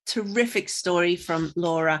this terrific story from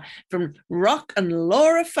Laura, from Rock and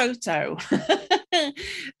Laura Photo.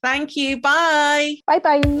 Thank you. Bye.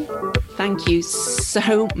 Bye-bye. Thank you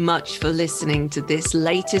so much for listening to this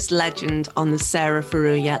latest legend on the Sarah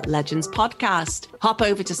Faruya Legends Podcast. Hop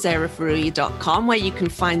over to sarahfaruya.com, where you can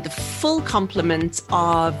find the full complement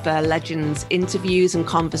of Legends interviews and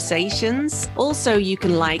conversations. Also, you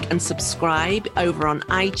can like and subscribe over on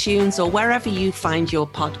iTunes or wherever you find your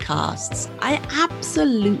podcasts. I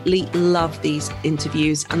absolutely love these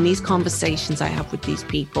interviews and these conversations I have with these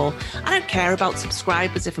people. I don't care about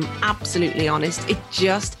subscribers, if I'm absolutely honest. It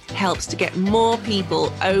just helps to get more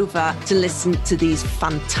people over to listen to these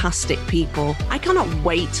fantastic people. I cannot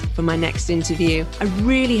wait for my next interview. I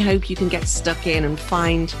really hope you can get stuck in and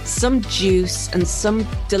find some juice and some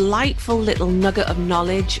delightful little nugget of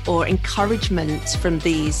knowledge or encouragement from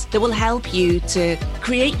these that will help you to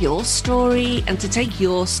create your story and to take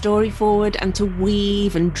your story forward and to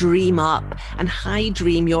weave and dream up and high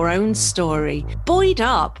dream your own story. Buoyed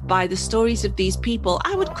up by the stories of these people.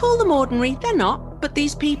 I would call them ordinary. They're not. But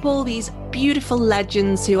these people, these beautiful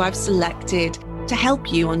legends who I've selected to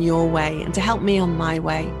help you on your way and to help me on my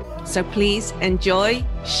way. So please enjoy,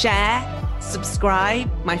 share,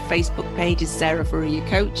 subscribe. My Facebook page is Sarah Faruya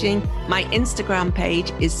Coaching. My Instagram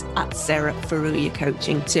page is @Sarah Faruya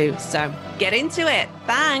Coaching too. So get into it.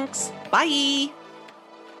 Thanks. Bye.